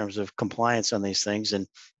well in terms of compliance on these things. And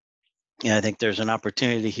I think there's an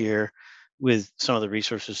opportunity here with some of the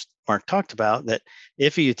resources Mark talked about that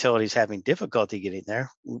if a utility is having difficulty getting there,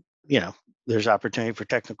 there's opportunity for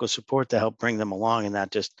technical support to help bring them along and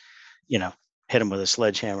not just, hit them with a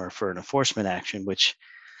sledgehammer for an enforcement action, which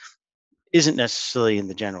isn't necessarily in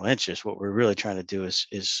the general interest. What we're really trying to do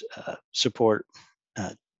is support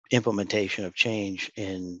implementation of change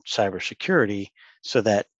in cybersecurity so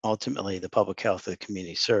that ultimately the public health of the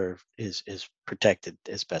community served is protected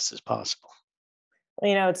as best as possible.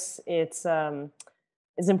 Well,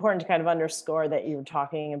 it's important to kind of underscore that you were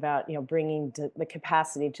talking about, bringing the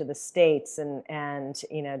capacity to the states and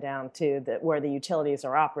down to where the utilities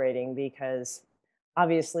are operating, because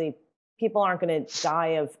obviously people aren't going to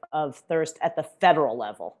die of thirst at the federal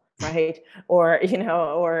level, right? Or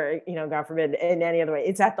God forbid, in any other way.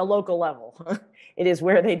 It's at the local level. It is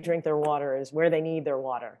where they drink their water, is where they need their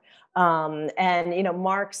water.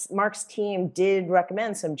 Mark's team did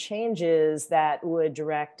recommend some changes that would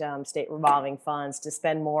direct state revolving funds to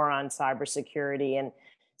spend more on cybersecurity. And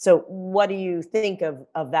so what do you think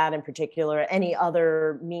of that in particular? Any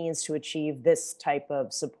other means to achieve this type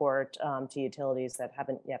of support to utilities that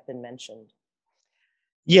haven't yet been mentioned?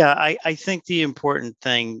 Yeah, I think the important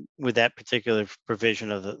thing with that particular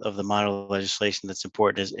provision of the model legislation that's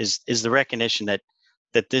important is the recognition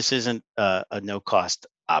that this isn't a no cost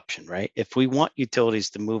option, right? If we want utilities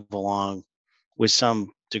to move along with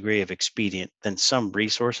some degree of expedient, then some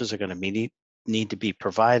resources are going to need to be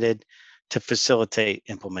provided to facilitate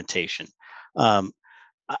implementation. I'm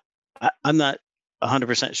not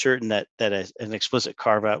 100% certain that an explicit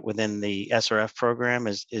carve out within the SRF program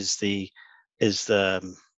is the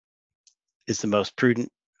most prudent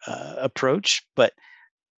approach, but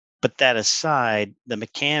that aside, the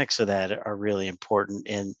mechanics of that are really important,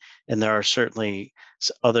 and there are certainly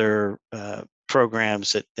other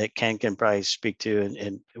programs that Ken can probably speak to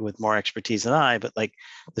and with more expertise than I, but like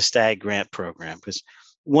the STAG grant program, because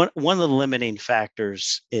one of the limiting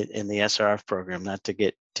factors in the SRF program, not to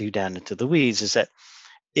get too down into the weeds, is that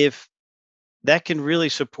if that can really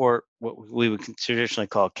support what we would traditionally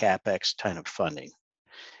call CapEx kind of funding,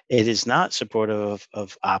 it is not supportive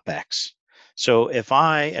of OpEx. So if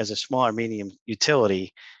I, as a small or medium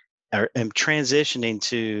utility, am transitioning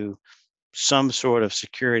to some sort of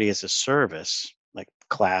security as a service, like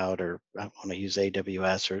cloud, or I want to use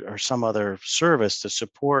AWS or some other service to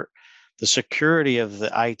support the security of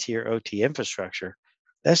the IT or OT infrastructure,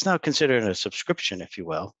 that's now considered a subscription, if you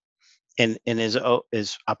will, and is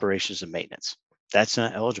operations and maintenance. That's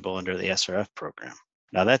not eligible under the SRF program.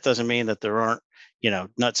 Now, that doesn't mean that there aren't,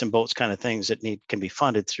 nuts and bolts kind of things that can be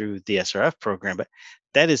funded through the SRF program, but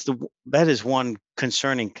that is one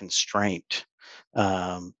concerning constraint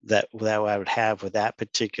that I would have with that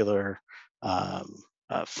particular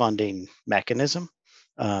funding mechanism.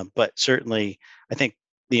 But certainly, I think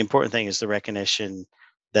the important thing is the recognition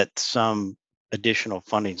that some additional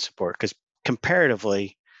funding support, because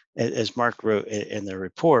comparatively, as Mark wrote in the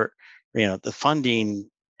report, the funding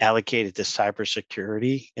allocated to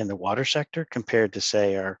cybersecurity in the water sector compared to,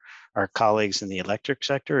 say, our colleagues in the electric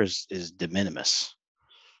sector is de minimis,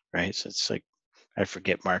 right? So it's like, I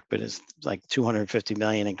forget, Mark, but it's like $250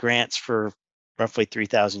 million in grants for roughly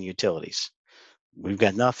 3,000 utilities. We've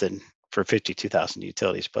got nothing for 52,000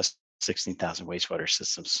 utilities plus 16,000 wastewater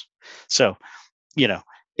systems. So,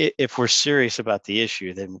 if we're serious about the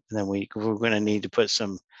issue, then we're going to need to put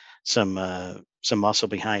some muscle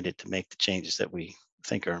behind it to make the changes that we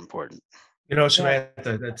think are important.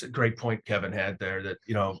 Samantha, that's a great point Kevin had there. That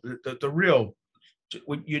the real,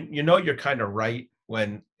 you're kind of right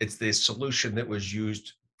when it's the solution that was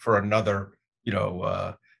used for another,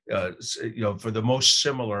 for the most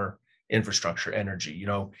similar infrastructure energy.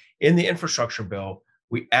 In the infrastructure bill,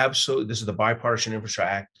 this is the Bipartisan Infrastructure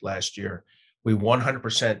Act last year. We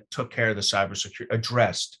 100% took care of the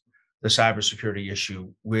addressed the cybersecurity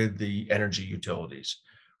issue with the energy utilities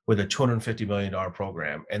with a $250 million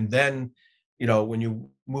program. And then, when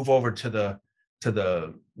you move over to the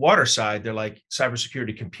water side, they're like,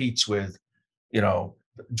 cybersecurity competes with,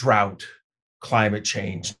 drought, climate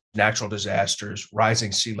change, natural disasters,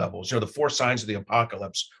 rising sea levels, the 4 signs of the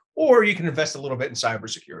apocalypse. Or you can invest a little bit in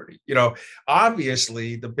cybersecurity.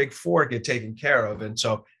 Obviously the big 4 get taken care of. And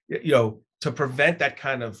so, to prevent that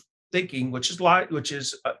kind of thinking, which is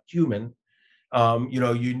human,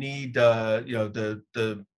 you need,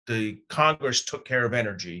 the Congress took care of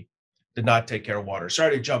energy, did not take care of water.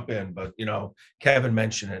 Sorry to jump in, but, Kevin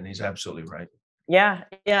mentioned it and he's absolutely right. Yeah.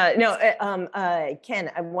 No, Ken,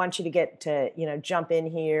 I want you to get to, jump in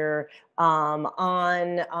here on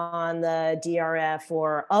the DRF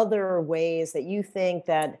or other ways that you think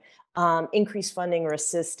that increased funding or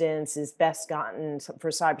assistance is best gotten for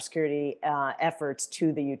cybersecurity efforts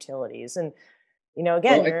to the utilities. And,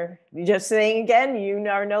 again, you're just saying again, you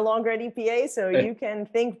are no longer at EPA, so you can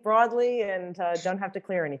think broadly and don't have to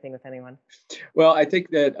clear anything with anyone. Well, I think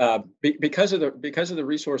that because of the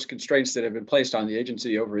resource constraints that have been placed on the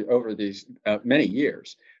agency over these many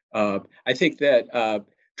years, I think that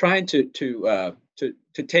trying to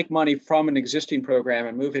take money from an existing program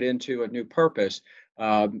and move it into a new purpose,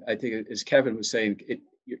 I think, as Kevin was saying,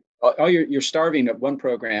 you're starving at one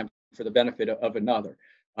program for the benefit of another.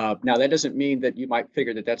 Now, that doesn't mean that you might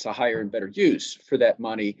figure that that's a higher and better use for that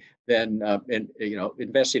money than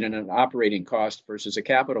investing in an operating cost versus a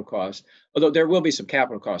capital cost. Although there will be some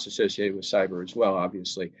capital costs associated with cyber as well,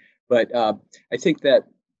 obviously. But I think that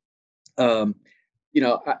I'd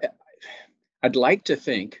like to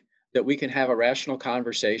think that we can have a rational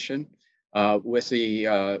conversation with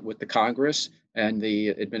the Congress and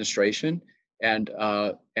the administration, and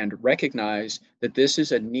recognize that this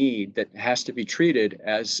is a need that has to be treated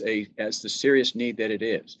as the serious need that it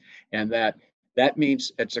is, and that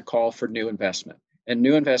means it's a call for new investment, and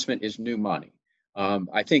new investment is new money.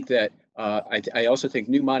 I think that I also think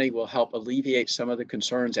new money will help alleviate some of the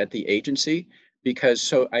concerns at the agency, because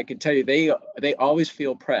so I can tell you they always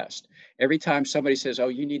feel pressed. Every time somebody says, "Oh,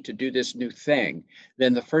 you need to do this new thing,"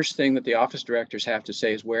 then the first thing that the office directors have to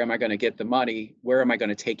say is, "Where am I going to get the money? Where am I going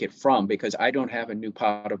to take it from? Because I don't have a new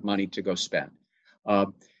pot of money to go spend."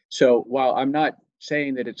 So while I'm not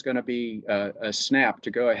saying that it's going to be a snap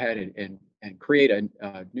to go ahead and create a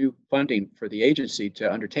new funding for the agency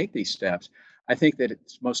to undertake these steps, I think that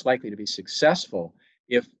it's most likely to be successful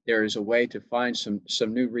if there is a way to find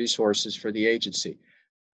some new resources for the agency.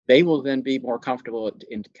 They will then be more comfortable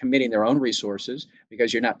in committing their own resources,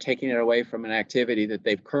 because you're not taking it away from an activity that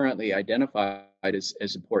they've currently identified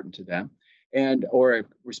as important to them, or a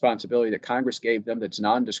responsibility that Congress gave them that's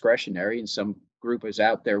non-discretionary, and some group is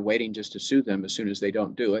out there waiting just to sue them as soon as they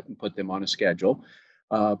don't do it and put them on a schedule.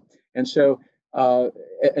 And so I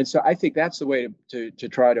think that's the way to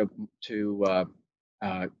try to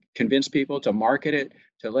convince people, to market it,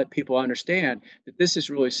 to let people understand that this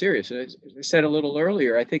is really serious. As I said a little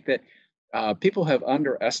earlier, I think that people have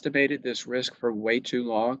underestimated this risk for way too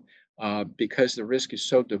long, because the risk is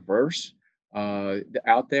so diverse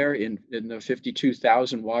out there in the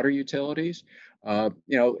 52,000 water utilities. In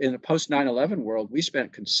the post 9/11 world, we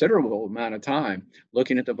spent considerable amount of time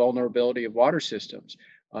looking at the vulnerability of water systems.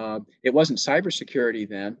 It wasn't cybersecurity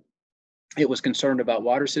then. It was concerned about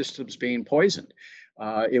water systems being poisoned.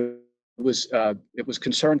 It was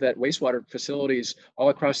concerned that wastewater facilities all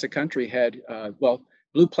across the country had,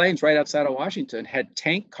 Blue Plains right outside of Washington had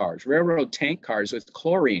tank cars, railroad tank cars with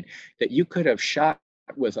chlorine that you could have shot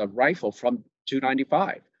with a rifle from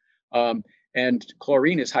 295. And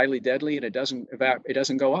chlorine is highly deadly, and it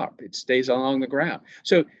doesn't go up. It stays along the ground.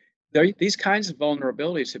 So these kinds of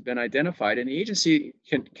vulnerabilities have been identified, and the agency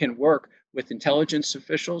can work with intelligence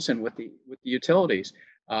officials and with the utilities.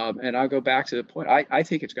 And I'll go back to the point. I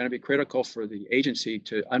think it's going to be critical for the agency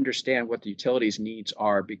to understand what the utilities' needs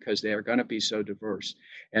are, because they are going to be so diverse,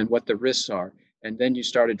 and what the risks are. And then you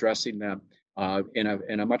start addressing them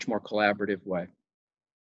in a much more collaborative way.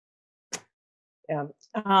 Yeah.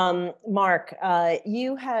 Mark,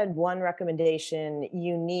 you had one recommendation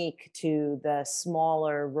unique to the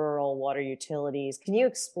smaller rural water utilities. Can you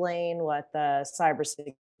explain what the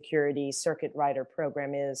Cybersecurity Circuit Rider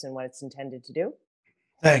program is and what it's intended to do?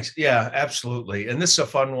 Thanks. Yeah, absolutely. And this is a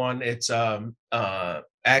fun one. It's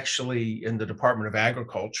actually in the Department of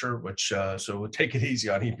Agriculture, which so we'll take it easy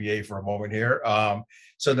on EPA for a moment here.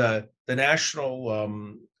 So the National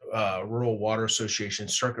Rural Water Association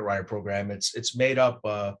Circuit Rider Program, it's made up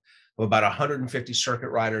of about 150 circuit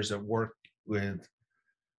riders that work with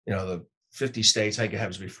the 50 states. I think it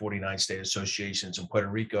happens to be 49 state associations in Puerto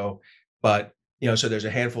Rico, but so there's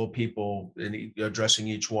a handful of people addressing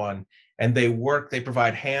each one, and they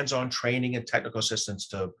provide hands-on training and technical assistance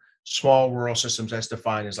to small rural systems as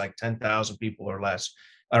defined as like 10,000 people or less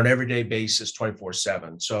on an everyday basis,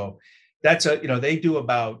 24/7. So that's they do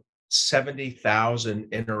about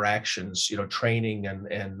 70,000 interactions, training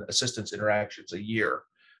and assistance interactions a year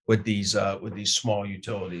with these small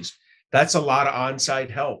utilities. That's a lot of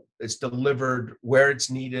on-site help. It's delivered where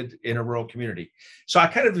it's needed in a rural community. So I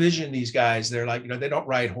kind of vision these guys. They're like, they don't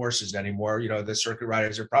ride horses anymore. The circuit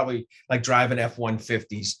riders are probably like driving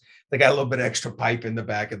F-150s. They got a little bit of extra pipe in the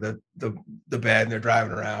back of the bed, and they're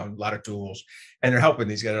driving around, a lot of tools, and they're helping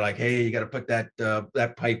these guys. They're like, hey, you got to put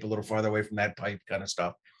that pipe a little farther away from that pipe, kind of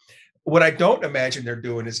stuff. What I don't imagine they're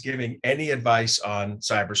doing is giving any advice on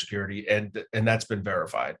cybersecurity, and that's been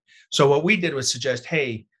verified. So what we did was suggest,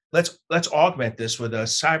 hey, let's augment this with a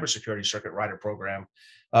cybersecurity circuit rider program.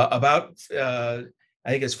 About I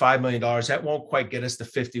think it's $5 million. That won't quite get us to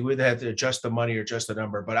 50. We'd have to adjust the money or adjust the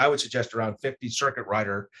number, but I would suggest around 50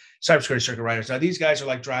 cybersecurity circuit riders. Now these guys are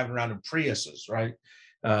like driving around in Priuses, right?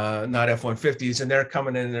 Not F-150s, and they're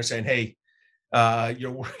coming in and they're saying, hey,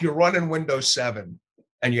 you're running Windows 7.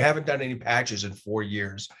 And you haven't done any patches in 4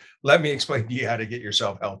 years. Let me explain to you how to get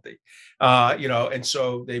yourself healthy. And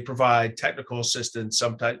so they provide technical assistance.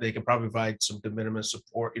 Sometimes they can probably provide some de minimis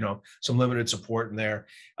support, some limited support in there.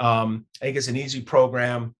 I think it's an easy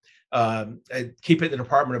program. I keep it in the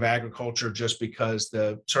Department of Agriculture just because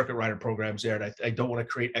the circuit rider program's there. And I don't want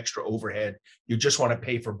to create extra overhead. You just want to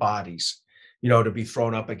pay for bodies, to be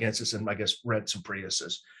thrown up against us and I guess rent some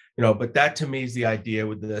Priuses, but that to me is the idea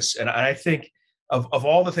with this. And I think, Of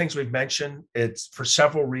all the things we've mentioned, it's for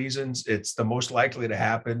several reasons, it's the most likely to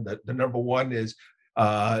happen. The number one is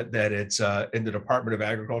that it's in the Department of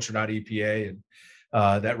Agriculture, not EPA, and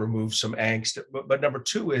that removes some angst. But number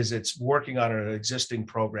two is it's working on an existing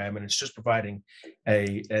program, and it's just providing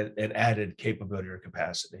an added capability or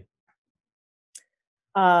capacity.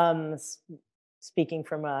 Speaking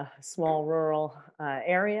from a small rural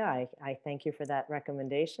area, I thank you for that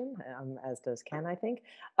recommendation, as does Ken, I think.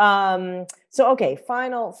 Okay,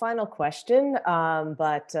 final question,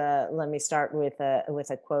 but let me start with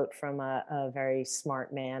a quote from a very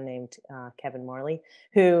smart man named Kevin Morley,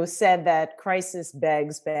 who said that crisis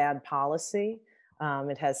begs bad policy.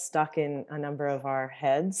 It has stuck in a number of our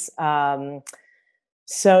heads.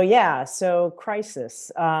 So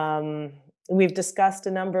crisis. We've discussed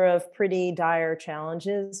a number of pretty dire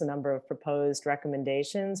challenges, a number of proposed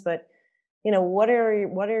recommendations, but what are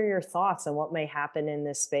your thoughts on what may happen in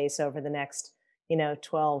this space over the next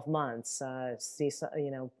 12 months?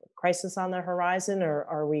 Crisis on the horizon, or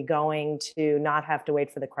are we going to not have to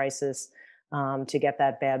wait for the crisis to get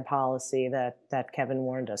that bad policy that Kevin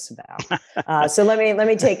warned us about? So let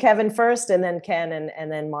me take Kevin first, and then Ken,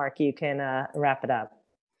 and then Mark, you can wrap it up.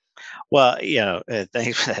 Well,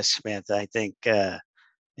 thanks for that, Samantha. I think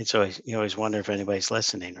it's you always wonder if anybody's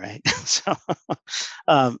listening, right? So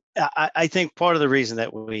I think part of the reason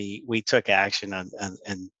that we took action on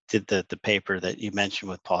and did the paper that you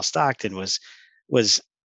mentioned with Paul Stockton was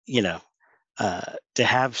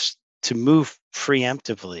to move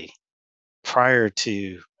preemptively prior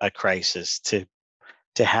to a crisis, to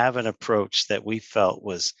have an approach that we felt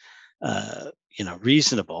was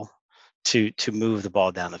reasonable to move the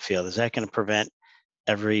ball down the field. Is that going to prevent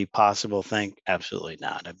every possible thing? Absolutely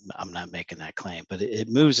not. I'm not making that claim, but it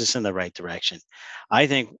moves us in the right direction. I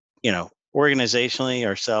think, organizationally,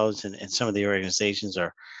 ourselves and some of the organizations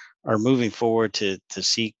are moving forward to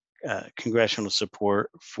seek congressional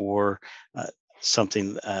support for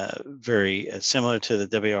something very similar to the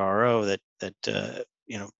WRO that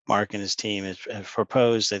Mark and his team have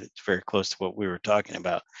proposed, that it's very close to what we were talking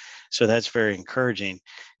about. So that's very encouraging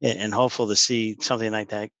and hopeful to see something like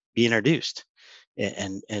that be introduced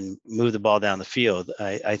and move the ball down the field.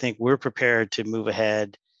 I think we're prepared to move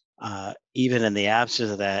ahead, even in the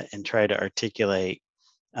absence of that, and try to articulate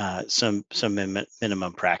some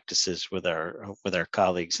minimum practices with our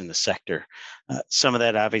colleagues in the sector. Some of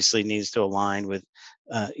that obviously needs to align with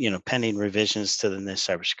pending revisions to the NIST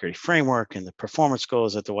cybersecurity framework and the performance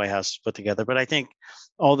goals that the White House has put together. But I think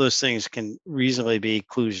all those things can reasonably be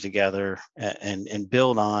kludged together and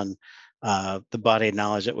build on the body of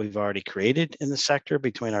knowledge that we've already created in the sector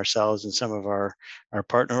between ourselves and some of our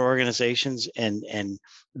partner organizations, and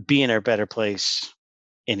be in a better place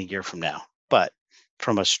in a year from now. But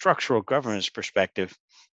from a structural governance perspective,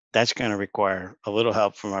 that's going to require a little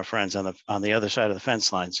help from our friends on the other side of the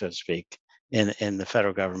fence line, so to speak, in the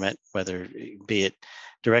federal government, whether be it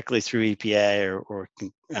directly through EPA or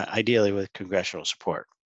ideally with congressional support.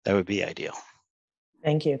 That would be ideal.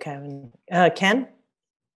 Thank you, Kevin. Ken?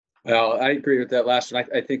 Well, I agree with that last one.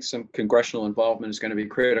 I think some congressional involvement is going to be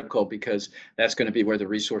critical, because that's going to be where the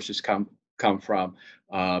resources come from.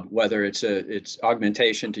 Whether it's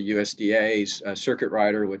augmentation to USDA's circuit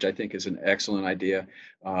rider, which I think is an excellent idea,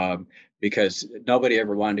 because nobody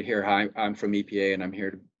ever wanted to hear, "Hi, I'm from EPA and I'm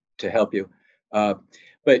here to help you."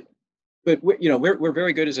 But we're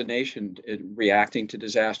very good as a nation in reacting to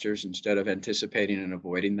disasters instead of anticipating and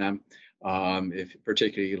avoiding them. If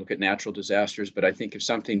particularly you look at natural disasters, but I think if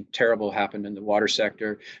something terrible happened in the water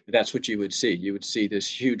sector, that's what you would see. You would see this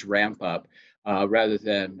huge ramp up rather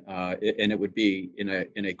than, and it would be in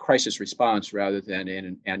a crisis response rather than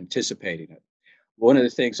in anticipating it. One of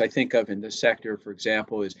the things I think of in this sector, for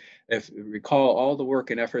example, is if you recall all the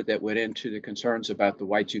work and effort that went into the concerns about the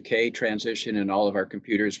Y2K transition, and all of our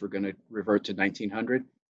computers were going to revert to 1900.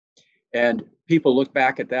 And people look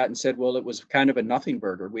back at that and said, well, it was kind of a nothing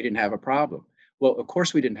burger. We didn't have a problem. Well, of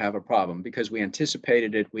course we didn't have a problem, because we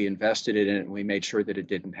anticipated it, we invested in it, and we made sure that it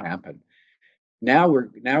didn't happen. Now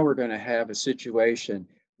we're going to have a situation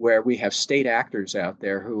where we have state actors out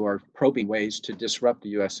there who are probing ways to disrupt the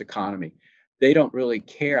U.S. economy. They don't really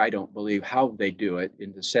care, I don't believe, how they do it,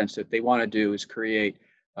 in the sense that they want to do is create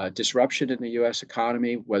disruption in the U.S.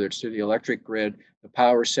 economy, whether it's through the electric grid, the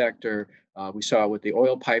power sector. We saw it with the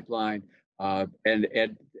oil pipeline,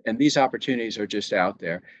 and these opportunities are just out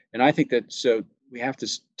there. And I think that so we have to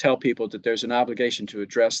tell people that there's an obligation to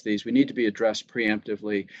address these. We need to be addressed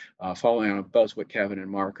preemptively, following on both what Kevin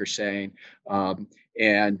and Mark are saying.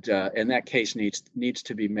 And that case needs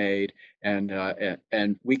to be made,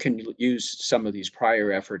 and we can use some of these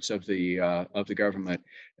prior efforts of the government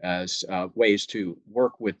as ways to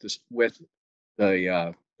work with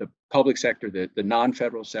the public sector, the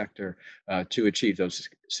non-federal sector, to achieve those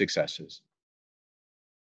successes.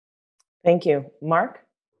 Thank you, Mark.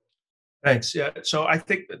 Thanks. Yeah. So I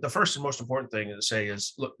think the first and most important thing to say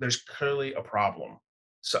is, look, there's clearly a problem.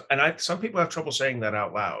 So, and some people have trouble saying that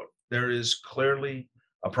out loud. There is clearly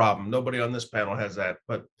a problem. Nobody on this panel has that,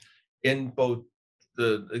 but in both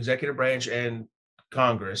the executive branch and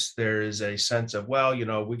Congress, there is a sense of, well,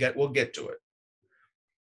 we'll get to it.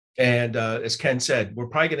 And as Ken said, we're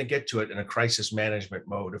probably going to get to it in a crisis management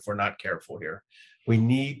mode if we're not careful here. We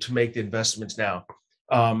need to make the investments now.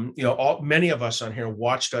 Many of us on here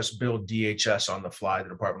watched us build DHS on the fly, the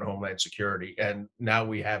Department of Homeland Security, and now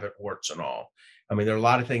we have it, warts and all. I mean, there are a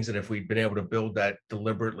lot of things that if we'd been able to build that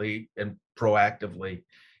deliberately and proactively,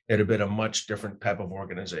 it'd have been a much different type of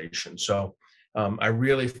organization. So I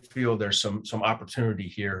really feel there's some opportunity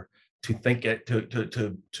here to think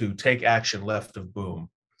to take action left of boom.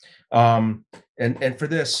 And for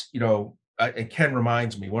this, and Ken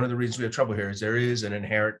reminds me, one of the reasons we have trouble here is there is an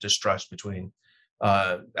inherent distrust between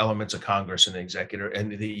elements of Congress and the executive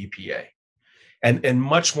and the EPA, and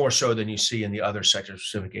much more so than you see in the other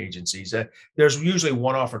sector-specific agencies. There's usually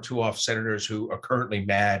one-off or two-off senators who are currently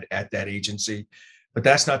mad at that agency, but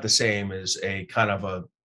that's not the same as a kind of a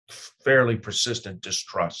fairly persistent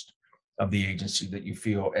distrust of the agency that you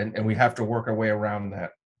feel, and we have to work our way around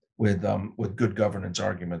that with good governance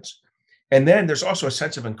arguments. And then there's also a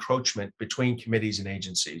sense of encroachment between committees and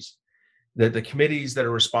agencies. The committees that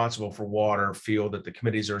are responsible for water feel that the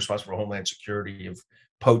committees that are responsible for Homeland Security have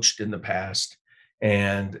poached in the past,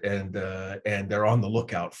 and they're on the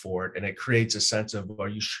lookout for it. And it creates a sense of, are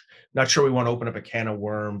you not sure we want to open up a can of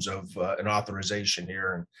worms of an authorization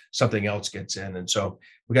here and something else gets in? And so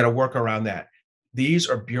we got to work around that. These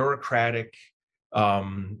are bureaucratic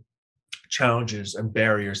challenges and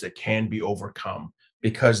barriers that can be overcome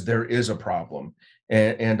because there is a problem.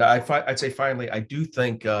 And I'd say finally, I do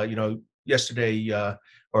think, yesterday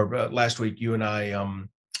or last week, you and I,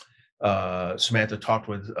 Samantha, talked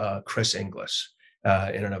with Chris Inglis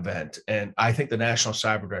in an event. And I think the National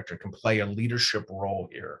Cyber Director can play a leadership role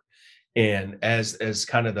here. And as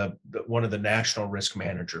kind of one of the national risk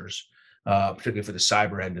managers, particularly for the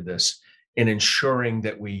cyber end of this, in ensuring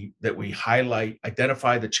that we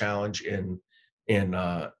identify the challenge in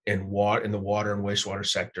the water and wastewater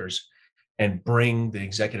sectors, and bring the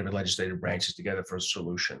executive and legislative branches together for a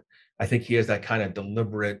solution. I think he has that kind of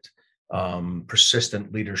deliberate,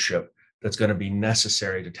 persistent leadership that's going to be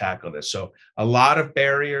necessary to tackle this. So a lot of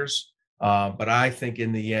barriers, but I think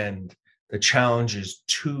in the end, the challenge is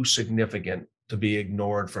too significant to be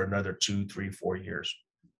ignored for another 2, 3, 4 years.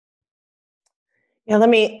 Yeah, let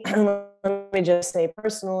me just say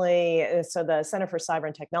personally, so the Center for Cyber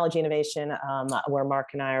and Technology Innovation, where Mark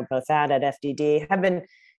and I are both at FDD, have been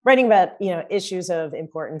writing about issues of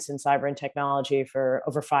importance in cyber and technology for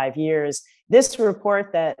over 5 years. This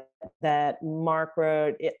report that Mark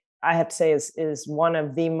wrote, I have to say, is one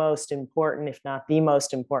of the most important, if not the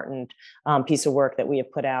most important, piece of work that we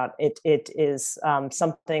have put out. It is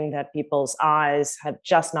something that people's eyes have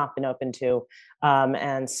just not been open to,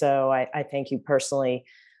 and so I thank you personally,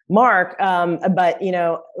 Mark. But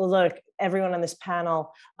look, everyone on this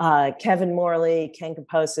panel, Kevin Morley, Ken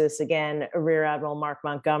Kopocis, again, Rear Admiral Mark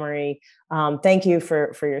Montgomery, thank you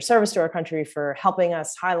for your service to our country, for helping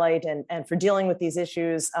us highlight and for dealing with these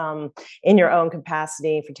issues in your own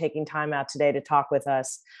capacity, for taking time out today to talk with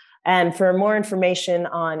us. And for more information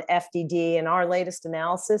on FDD and our latest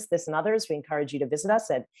analysis, this and others, we encourage you to visit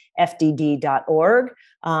us at fdd.org.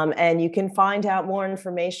 And you can find out more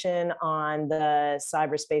information on the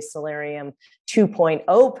Cyberspace Solarium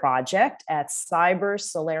 2.0 project at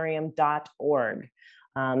cybersolarium.org.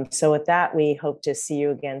 So with that, we hope to see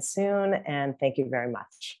you again soon. And thank you very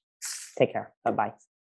much. Take care. Bye-bye.